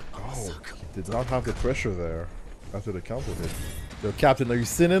 Oh, he did not have the pressure there after the counter hit. Yo, Captain, are you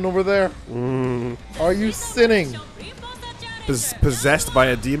sinning over there? Are you sinning? Possessed by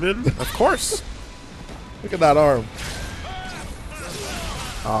a demon? Of course. Look at that arm.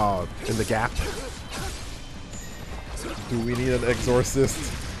 Oh, in the gap. Do we need an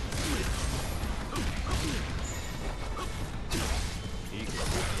exorcist?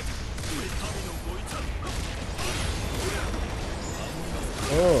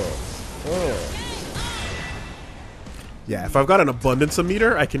 Oh. Yeah, if I've got an abundance of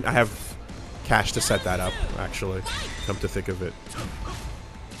meter, I have cash to set that up, actually. Come to think of it.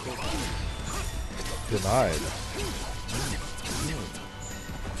 Denied.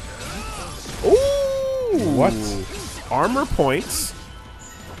 Ooh! What? Armor points.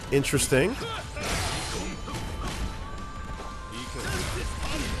 Interesting.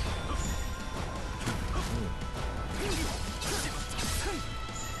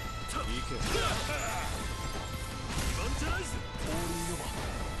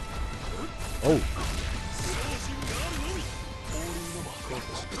 Oh.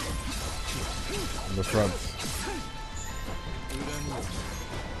 In the front.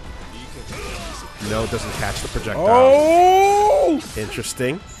 No, it doesn't catch the projectile. Oh!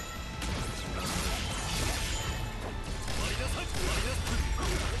 Interesting.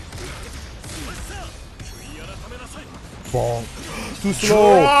 Bonk. Too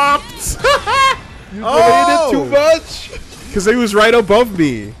slow. Dropped! You delayed it too much. Because he was right above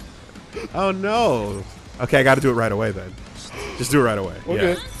me. Oh no. Okay, I gotta do it right away then. Just do it right away.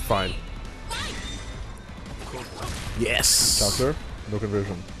 Okay. Yeah, fine. Yes. Counter. No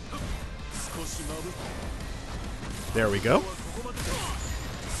conversion. There we go.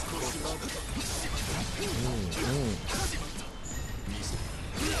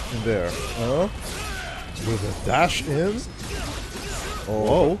 In there. With a dash in. Oh,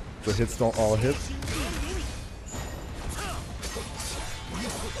 whoa. The hits don't all hit.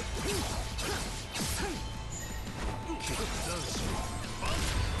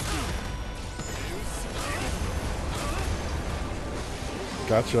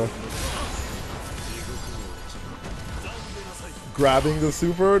 Gotcha. Grabbing the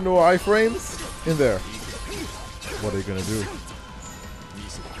super, no iframes. In there. What are you gonna do?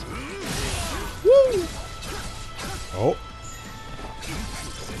 Woo! Oh.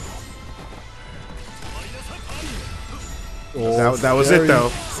 Oh, that was it though.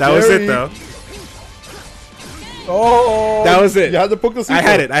 That was it though. Oh, that was it. You had to poke the super. I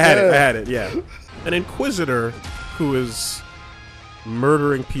had it. Yeah. An Inquisitor who is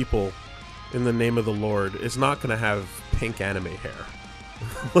murdering people in the name of the Lord is not gonna have pink anime hair.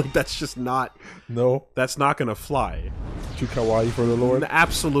 Like that's just not. No. That's not gonna fly. Too kawaii for the Lord.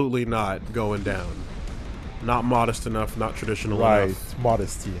 Absolutely not going down. Not modest enough. Not traditional right. enough.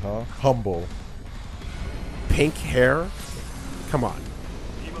 Modesty, huh? Humble. Pink hair. Come on.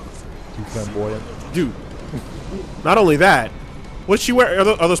 Too flamboyant. Dude. Not only that. What's she wear?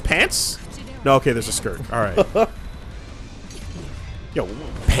 Are those pants? No. Okay. There's a skirt. All right. Yo,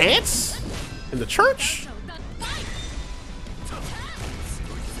 pants? In the church?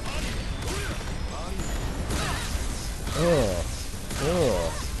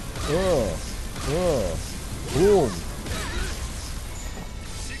 Boom.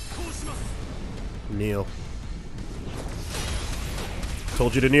 Kneel.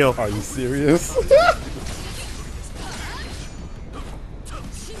 Told you to kneel. Are you serious?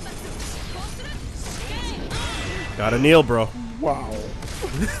 Gotta kneel, bro. Wow.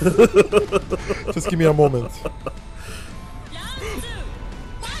 Just give me a moment.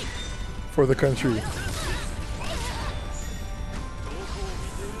 For the country.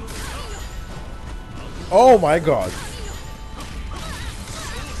 Oh my god.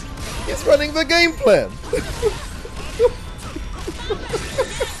 He's running the game plan.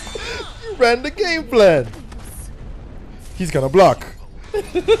 You ran the game plan. He's gonna block.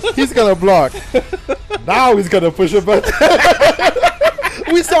 He's gonna block. Now he's gonna push a button.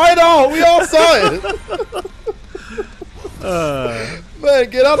 We saw it all. We all saw it. Man,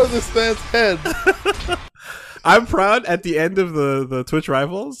 get out of this man's head. I'm proud. At the end of the Twitch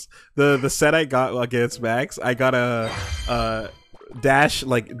Rivals, the set I got against Max, I got a dash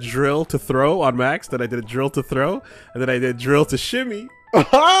like drill to throw on Max. Then I did a drill to throw, and then I did drill to shimmy,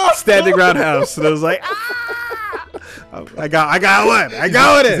 standing roundhouse. And I was like, ah! I got one. I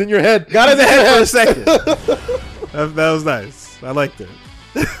got it. It's in your head. Got it in the head for a second. That was nice. I liked it.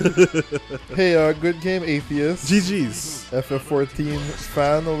 Hey, good game, Atheist. GG's. FF14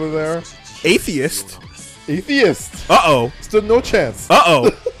 fan over there. Atheist? Atheist. Uh-oh. Stood no chance.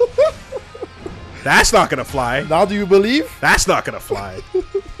 Uh-oh. That's not gonna fly. Now do you believe? That's not gonna fly.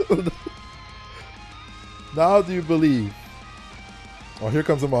 Now do you believe? Oh, here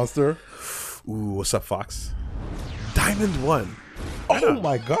comes a monster. Ooh, what's up, Fox? Diamond 1. Oh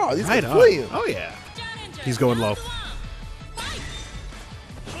my god, he's right playing. Oh yeah. He's going low.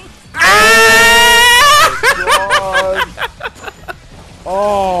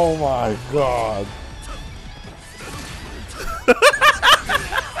 Oh my god.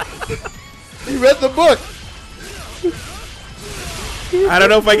 He read the book. I don't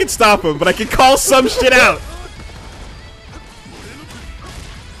know if I can stop him, but I can call some shit out.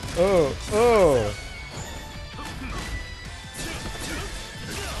 Oh, oh.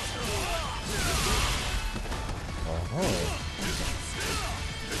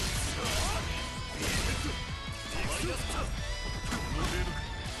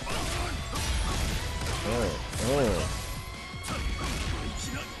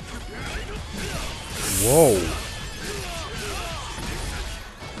 Whoa.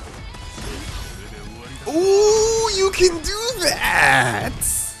 Ooh, you can do that.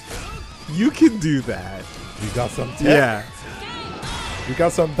 You can do that. You got some tech? Yeah. You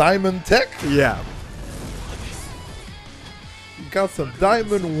got some diamond tech? Yeah. You got some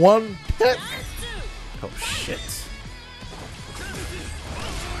diamond 1 tech? Oh, shit.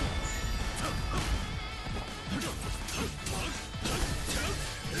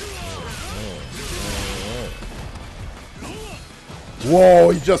 Whoa,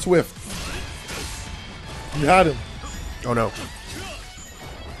 he just whiffed. You had him. Oh, no.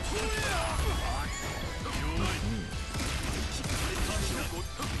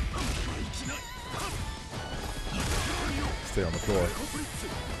 Stay on the floor.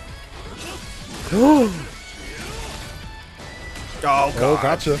 Oh, God. Oh,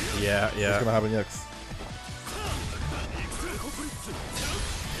 gotcha. Yeah, What's yeah. gonna happen next?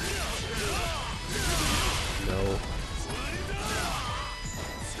 No.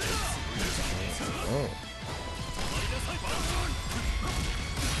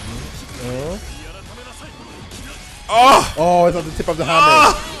 Oh. Oh! Oh, it's at the tip of the hammer.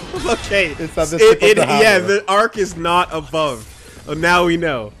 Oh! Okay. It's at the tip of the hammer. Yeah, the arc is not above. Oh, now we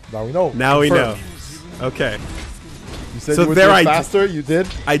know. Now we know. Now we know. Confirmed. Okay. You said So you would there do it I d- faster. You did.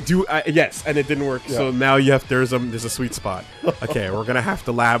 Yes, and it didn't work. Yeah. So now you have there's a sweet spot. Okay, we're gonna have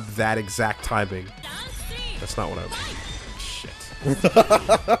to lab that exact timing. That's not what I. Shit.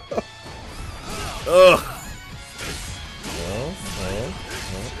 Ugh.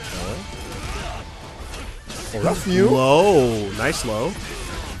 Oh, that's new. Low, nice low.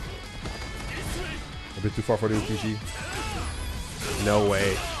 A bit too far for the UTG. No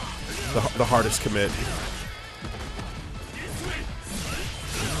way. The hardest commit.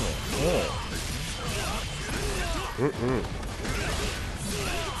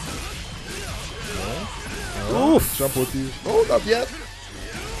 Oof. Jump with you. Oh, not yet.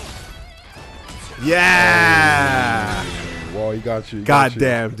 Yeah. Whoa, he got you. God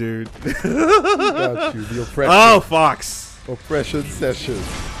damn, dude. He got you. The oppression. Oh, Fox. Oppression session.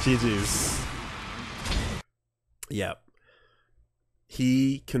 GG's. Yep.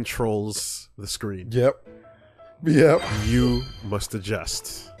 He controls the screen. Yep. Yep. You must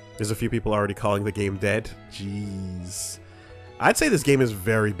adjust. There's a few people already calling the game dead. Jeez. I'd say this game is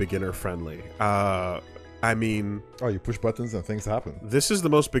very beginner friendly. I mean... Oh, you push buttons and things happen. This is the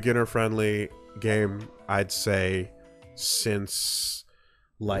most beginner friendly game, I'd say, since,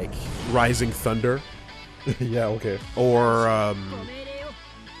 like, Rising Thunder. Yeah, okay. Or,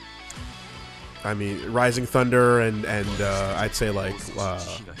 I mean, Rising Thunder and I'd say, like,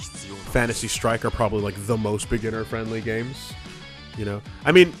 Fantasy Strike are probably, like, the most beginner-friendly games, you know?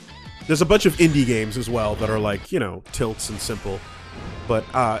 I mean, there's a bunch of indie games as well that are, like, you know, tilts and simple. But,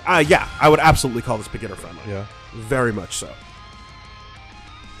 yeah, I would absolutely call this beginner-friendly. Yeah. Very much so.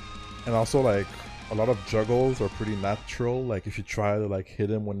 And also, like, a lot of juggles are pretty natural. Like, if you try to, like, hit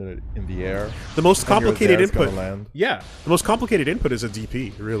him when they're in the air. The most complicated input... Land. Yeah. The most complicated input is a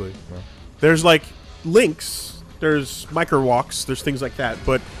DP, really. Yeah. There's, like, links, there's micro walks, there's things like that.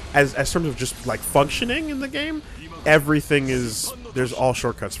 But as terms of just, like, functioning in the game, everything is... There's all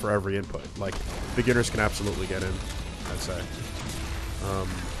shortcuts for every input. Like, beginners can absolutely get in, I'd say.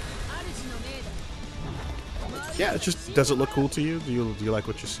 Yeah, it just... Does it look cool to you? Do you like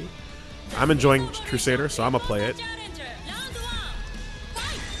what you see? I'm enjoying Crusader, so I'm gonna play it.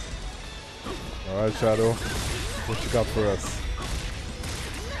 Alright, Shadow. What you got for us?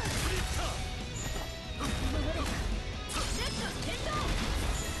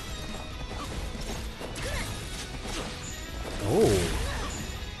 Oh.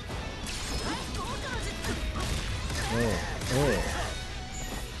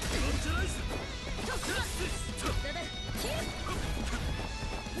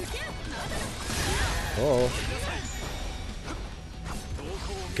 Oh.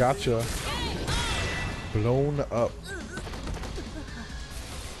 Gotcha. Blown up.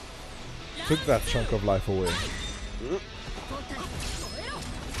 Took that chunk of life away.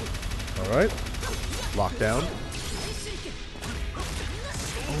 Alright. Lockdown.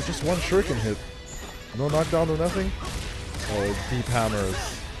 Oh, just one shuriken hit. No knockdown or nothing? Oh, deep hammers.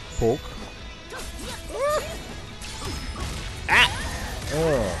 Poke. Ah!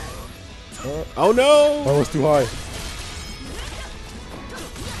 Oh. Oh no! That was too high.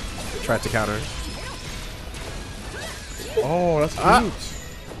 Tried to counter. Oh, that's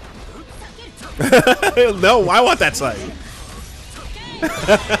cute. No, I want that side.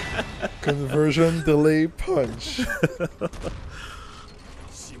 Conversion delay punch.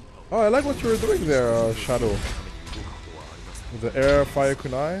 Oh, I like what you were doing there, Shadow. With the air fire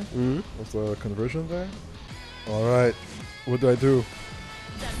kunai. What's the conversion there? Alright. What do I do?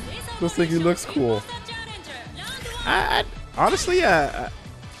 This thing looks cool. Honestly,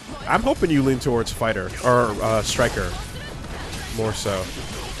 I'm hoping you lean towards fighter or striker more so.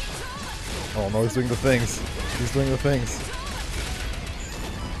 Oh no, he's doing the things. He's doing the things.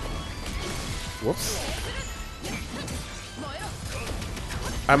 Whoops.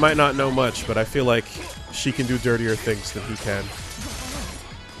 I might not know much, but I feel like she can do dirtier things than he can.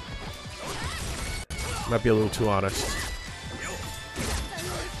 Might be a little too honest.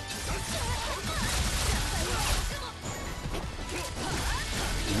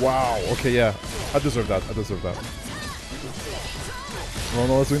 Wow. Okay, yeah. I deserve that. I deserve that. Oh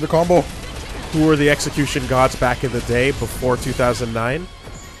no, it's doing the combo. Who were the execution gods back in the day before 2009?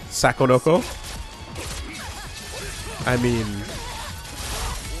 Sakonoko? I mean,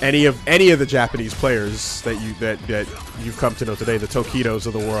 any of the Japanese players that you've come to know today, the Tokitos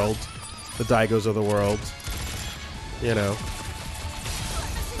of the world, the Daigos of the world, you know,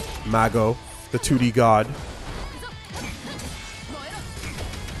 Mago, the 2D god.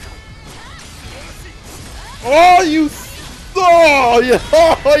 Oh, you! Oh, yeah!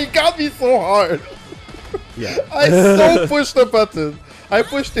 Oh, you got me so hard. Yeah. I so pushed the button. I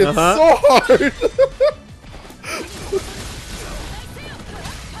pushed it so hard.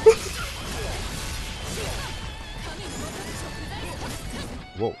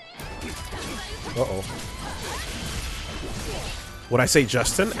 Whoa. Uh-oh. Would I say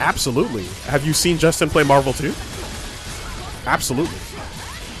Justin? Absolutely. Have you seen Justin play Marvel 2? Absolutely.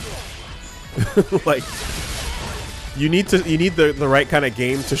 Like, you need the right kind of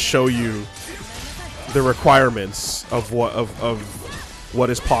game to show you the requirements of what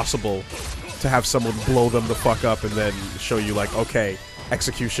is possible to have someone blow them the fuck up and then show you like, okay,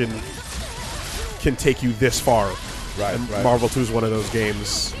 execution can take you this far. Right, and right. Marvel 2 is one of those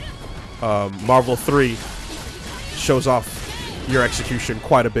games. Marvel 3 shows off your execution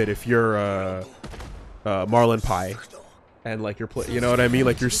quite a bit if you're Marlin Pie. And like you know what I mean?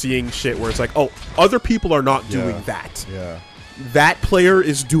 Like you're seeing shit where it's like, oh, other people are not doing that. Yeah. That player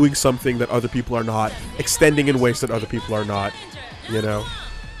is doing something that other people are not, extending in ways that other people are not, you know?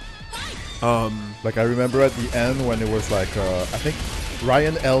 Like I remember at the end when it was like, I think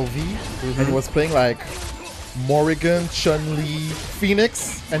Ryan LV, and he was playing like Morrigan, Chun-Li,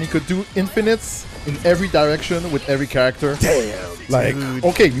 Phoenix, and he could do infinites in every direction with every character. Damn. Like, dude.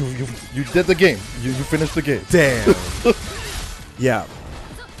 okay, you did the game. You finished the game. Damn. Yeah.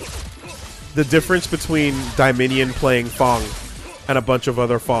 The difference between Dominion playing Fong and a bunch of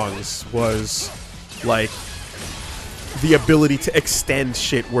other Fongs was like the ability to extend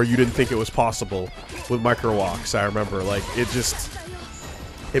shit where you didn't think it was possible with micro walks. I remember, like,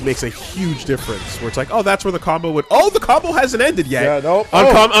 it makes a huge difference where it's like, oh, that's where the combo would. Oh, the combo hasn't ended yet. Yeah, no.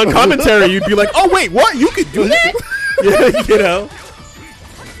 On commentary, you'd be like, oh wait, what? You could do that? Yeah, you know.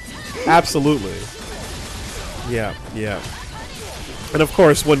 Absolutely. Yeah, yeah. And of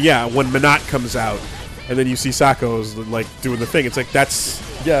course, when Minot comes out, and then you see Sako's like doing the thing, it's like that's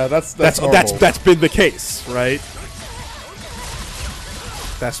been the case, right?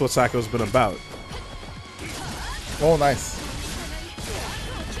 That's what Sako's been about. Oh, nice.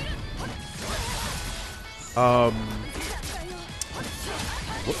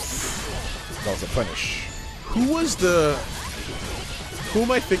 Whoops. That was a punish. Who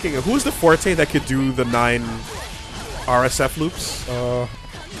am I thinking of? Who was the Forte that could do the 9 RSF loops?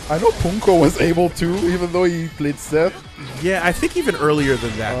 I know Punko was able to, even though he played Seth. Yeah, I think even earlier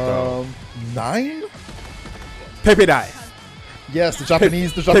than that, though. 9? Pepe Dai. Yes, the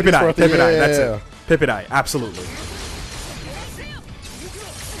Japanese Forte. Pepe Dai, Yeah, that's it. Pepe Dai, absolutely.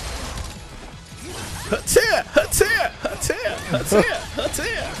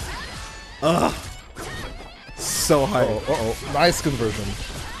 Ugh. So high. Uh-oh. Nice conversion.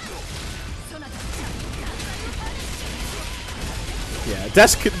 Yeah,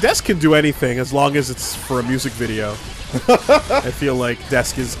 Desk can do anything as long as it's for a music video. I feel like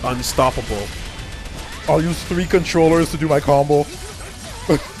Desk is unstoppable. I'll use 3 controllers to do my combo.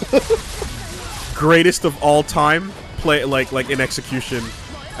 Greatest of all time, play like in execution,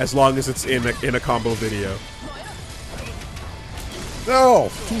 as long as it's in a combo video. No,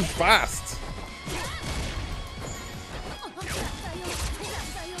 too fast.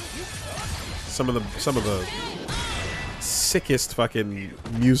 Some of the sickest fucking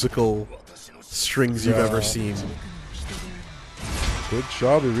musical strings you've ever seen. Good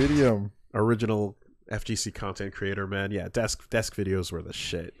job, Iridium. Original FGC content creator, man. Yeah, desk videos were the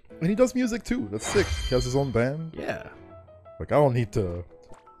shit. And he does music too. That's sick. He has his own band. Yeah. Like, I don't need to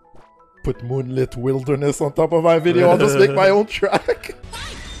put Moonlit Wilderness on top of my video. I'll just make my own track.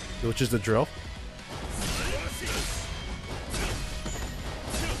 Which is the drill.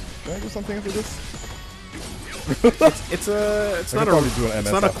 Can I do something after this? It's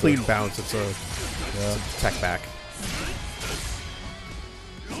not a clean bounce. It's a tech back.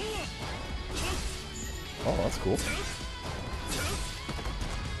 Oh, that's cool.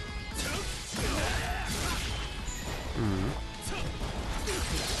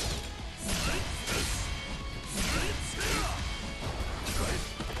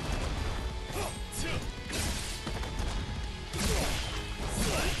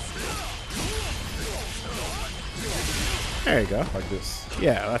 There you go. Like this.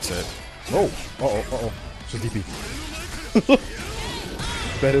 Yeah, that's it. Oh, uh-oh. Just DP.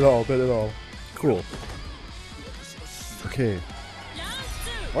 Bet it all, bet it all. Cool. Okay.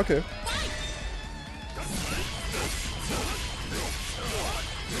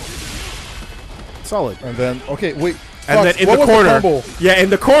 solid. And then okay, wait. And then in the corner, yeah, in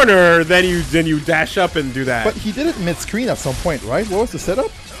the corner, then you dash up and do that. But he did it mid-screen at some point, right? What was the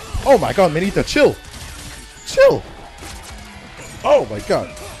setup? Oh my god, Minita, chill. Chill. Oh my god.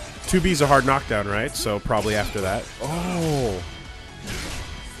 2B's a hard knockdown, right? So probably after that. Oh.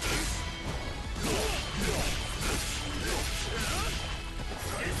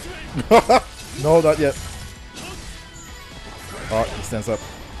 No, not yet. Oh, he stands up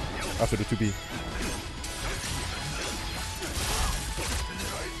after the 2B.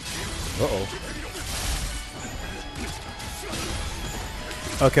 Uh-oh.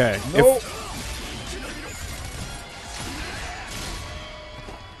 Okay. No.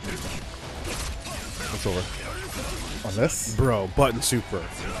 It's over. Unless... Bro, button super.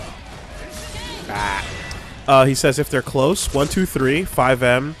 Ah. He says if they're close, 1, 2, 3,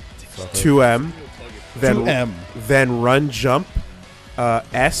 5M, 2M, then 2M. Then run jump,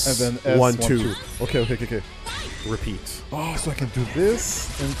 S, and then S, 1, 2. Okay. Repeat. Oh, so I can do this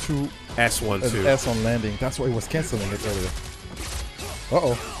into S, 1, 2. S on landing. That's why it was canceling it earlier.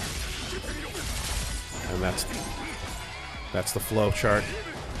 Uh-oh. And that's the flow chart.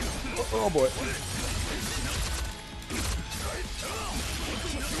 Oh boy.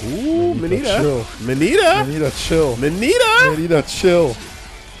 Ooh, Minita. Chill. Minita. Minita, chill. Minita. Minita, chill.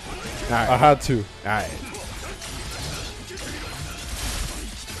 Right. I had to. Alright.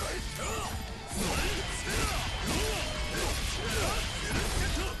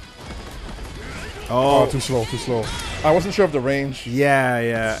 Oh, too slow, too slow. I wasn't sure of the range.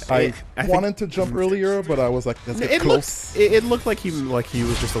 Yeah. I wanted to jump earlier, but I was like, let's get close. It looked like he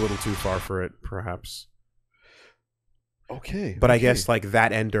was just a little too far for it, perhaps. Okay. But I guess like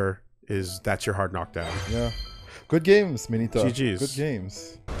that ender that's your hard knockdown. Yeah. Good games, Minita. GG's. Good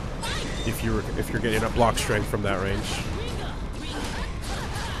games. If you're getting a block strength from that range.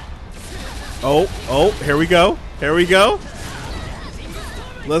 Oh, here we go. Here we go.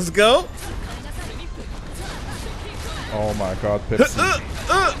 Let's go. Oh my god, Pepsi.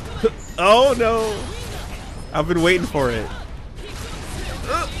 Oh no. I've been waiting for it.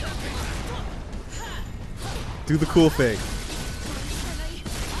 Do the cool thing.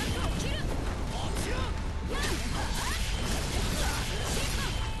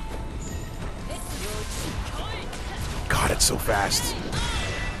 God, it's so fast.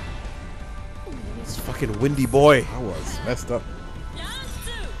 This fucking windy boy. I was messed up.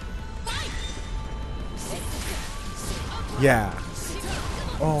 Yeah.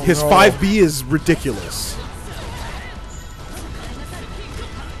 Oh, his no. 5B is ridiculous.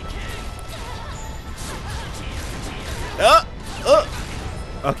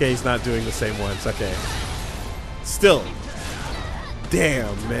 Okay, he's not doing the same ones. Okay. Still.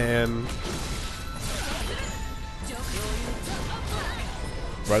 Damn, man.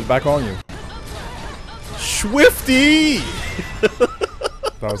 Right back on you. Swifty!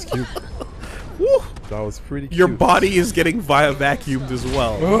 That was cute. Woo. That was pretty cute. Your body is getting via vacuumed as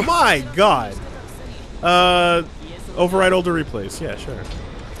well. My god. Override older replays. Yeah, sure.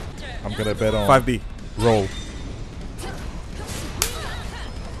 I'm gonna bet on 5B. Roll.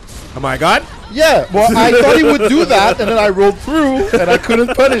 Oh my god. Yeah, well, I thought he would do that, and then I rolled through, and I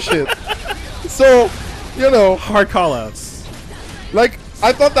couldn't punish it. So, you know. Hard callouts. Like,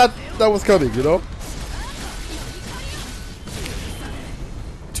 I thought that was coming, you know?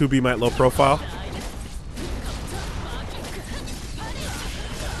 2B might low profile.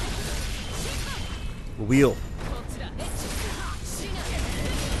 Wheel.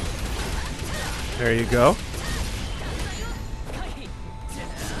 There you go.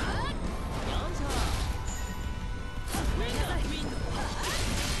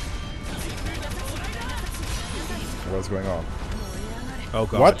 What's going on? Oh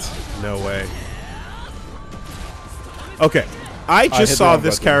god. What? No way. Okay. I just saw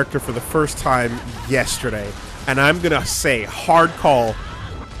this character for the first time yesterday, and I'm gonna say, hard call,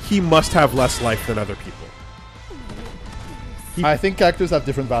 he must have less life than other people. I think characters have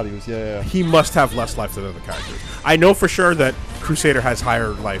different values, yeah. He must have less life than other characters. I know for sure that Crusader has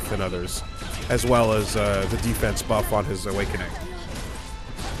higher life than others, as well as the defense buff on his Awakening.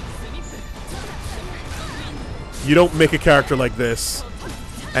 You don't make a character like this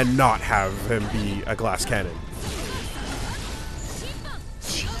and not have him be a glass cannon.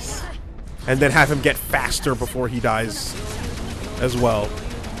 Jeez. And then have him get faster before he dies as well.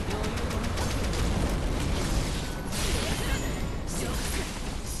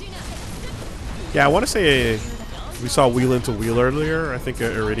 Yeah, I want to say we saw Wheel into Wheel earlier. I think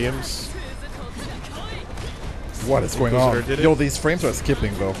at Iridium's. What is going on? Did it? Yo, these frames are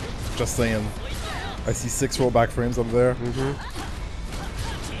skipping though. Just saying. I see 6 rollback frames up there.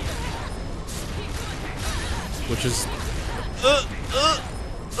 which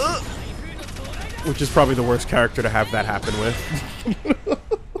is probably the worst character to have that happen with.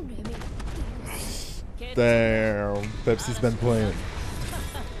 Damn, Pepsi's been playing.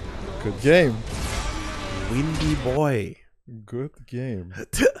 Good game. Windy boy. Good game.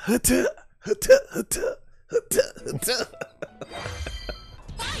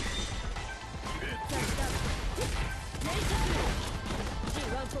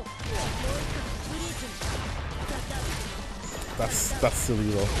 That's silly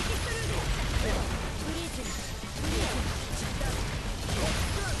though.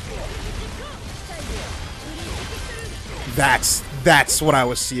 That's what I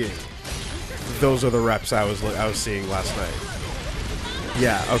was seeing. Those are the reps I was seeing last night.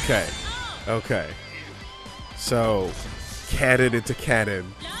 Yeah, okay. Okay. So, cannon into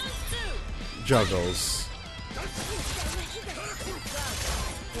cannon. Juggles.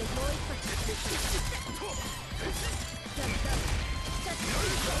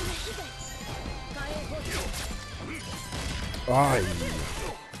 Ay.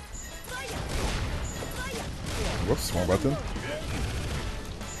 Whoops, wrong button.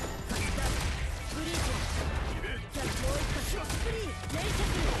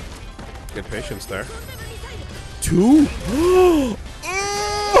 Good patience there. 2?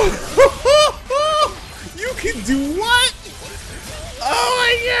 You can do what? Oh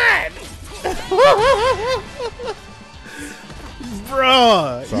my god!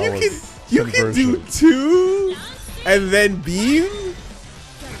 Bruh, you can do 2 and then beam?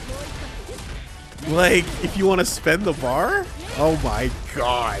 Like, if you want to spend the bar? Oh my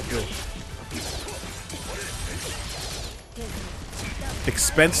god.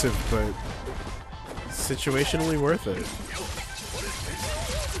 Expensive, but situationally worth it.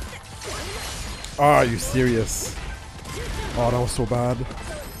 Are you serious? Oh, that was so bad.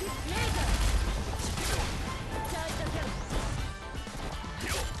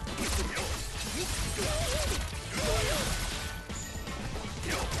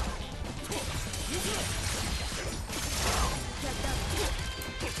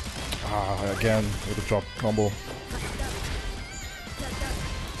 Again with a drop combo.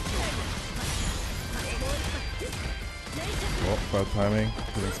 Oh, bad timing.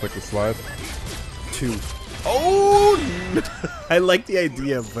 Didn't expect the slide. 2. Oh! I like the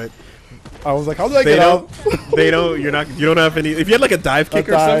idea, but I was like, how do I get out? You don't have any. If you had like a dive kick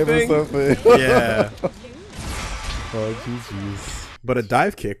or something. Yeah. Oh, jeez. But a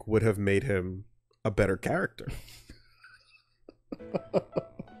dive kick would have made him a better character.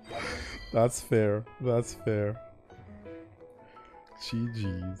 That's fair. That's fair.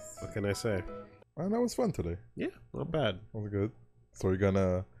 GG's. What can I say? And that was fun today. Yeah, not bad. That was good. So you're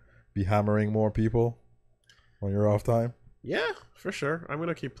gonna be hammering more people on your off time? Yeah, for sure. I'm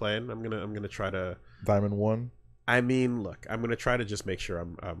gonna keep playing. I'm gonna try to Diamond 1. I mean, look, I'm gonna try to just make sure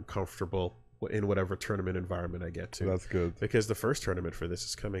I'm comfortable in whatever tournament environment I get to. That's good. Because the first tournament for this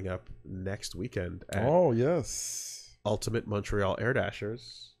is coming up next weekend at yes. Ultimate Montreal Air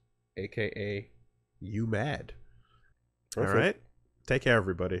Dashers, aka UMAD. Perfect. All right. Take care,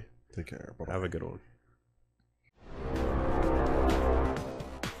 everybody. Take care. Bye-bye. Have a good one.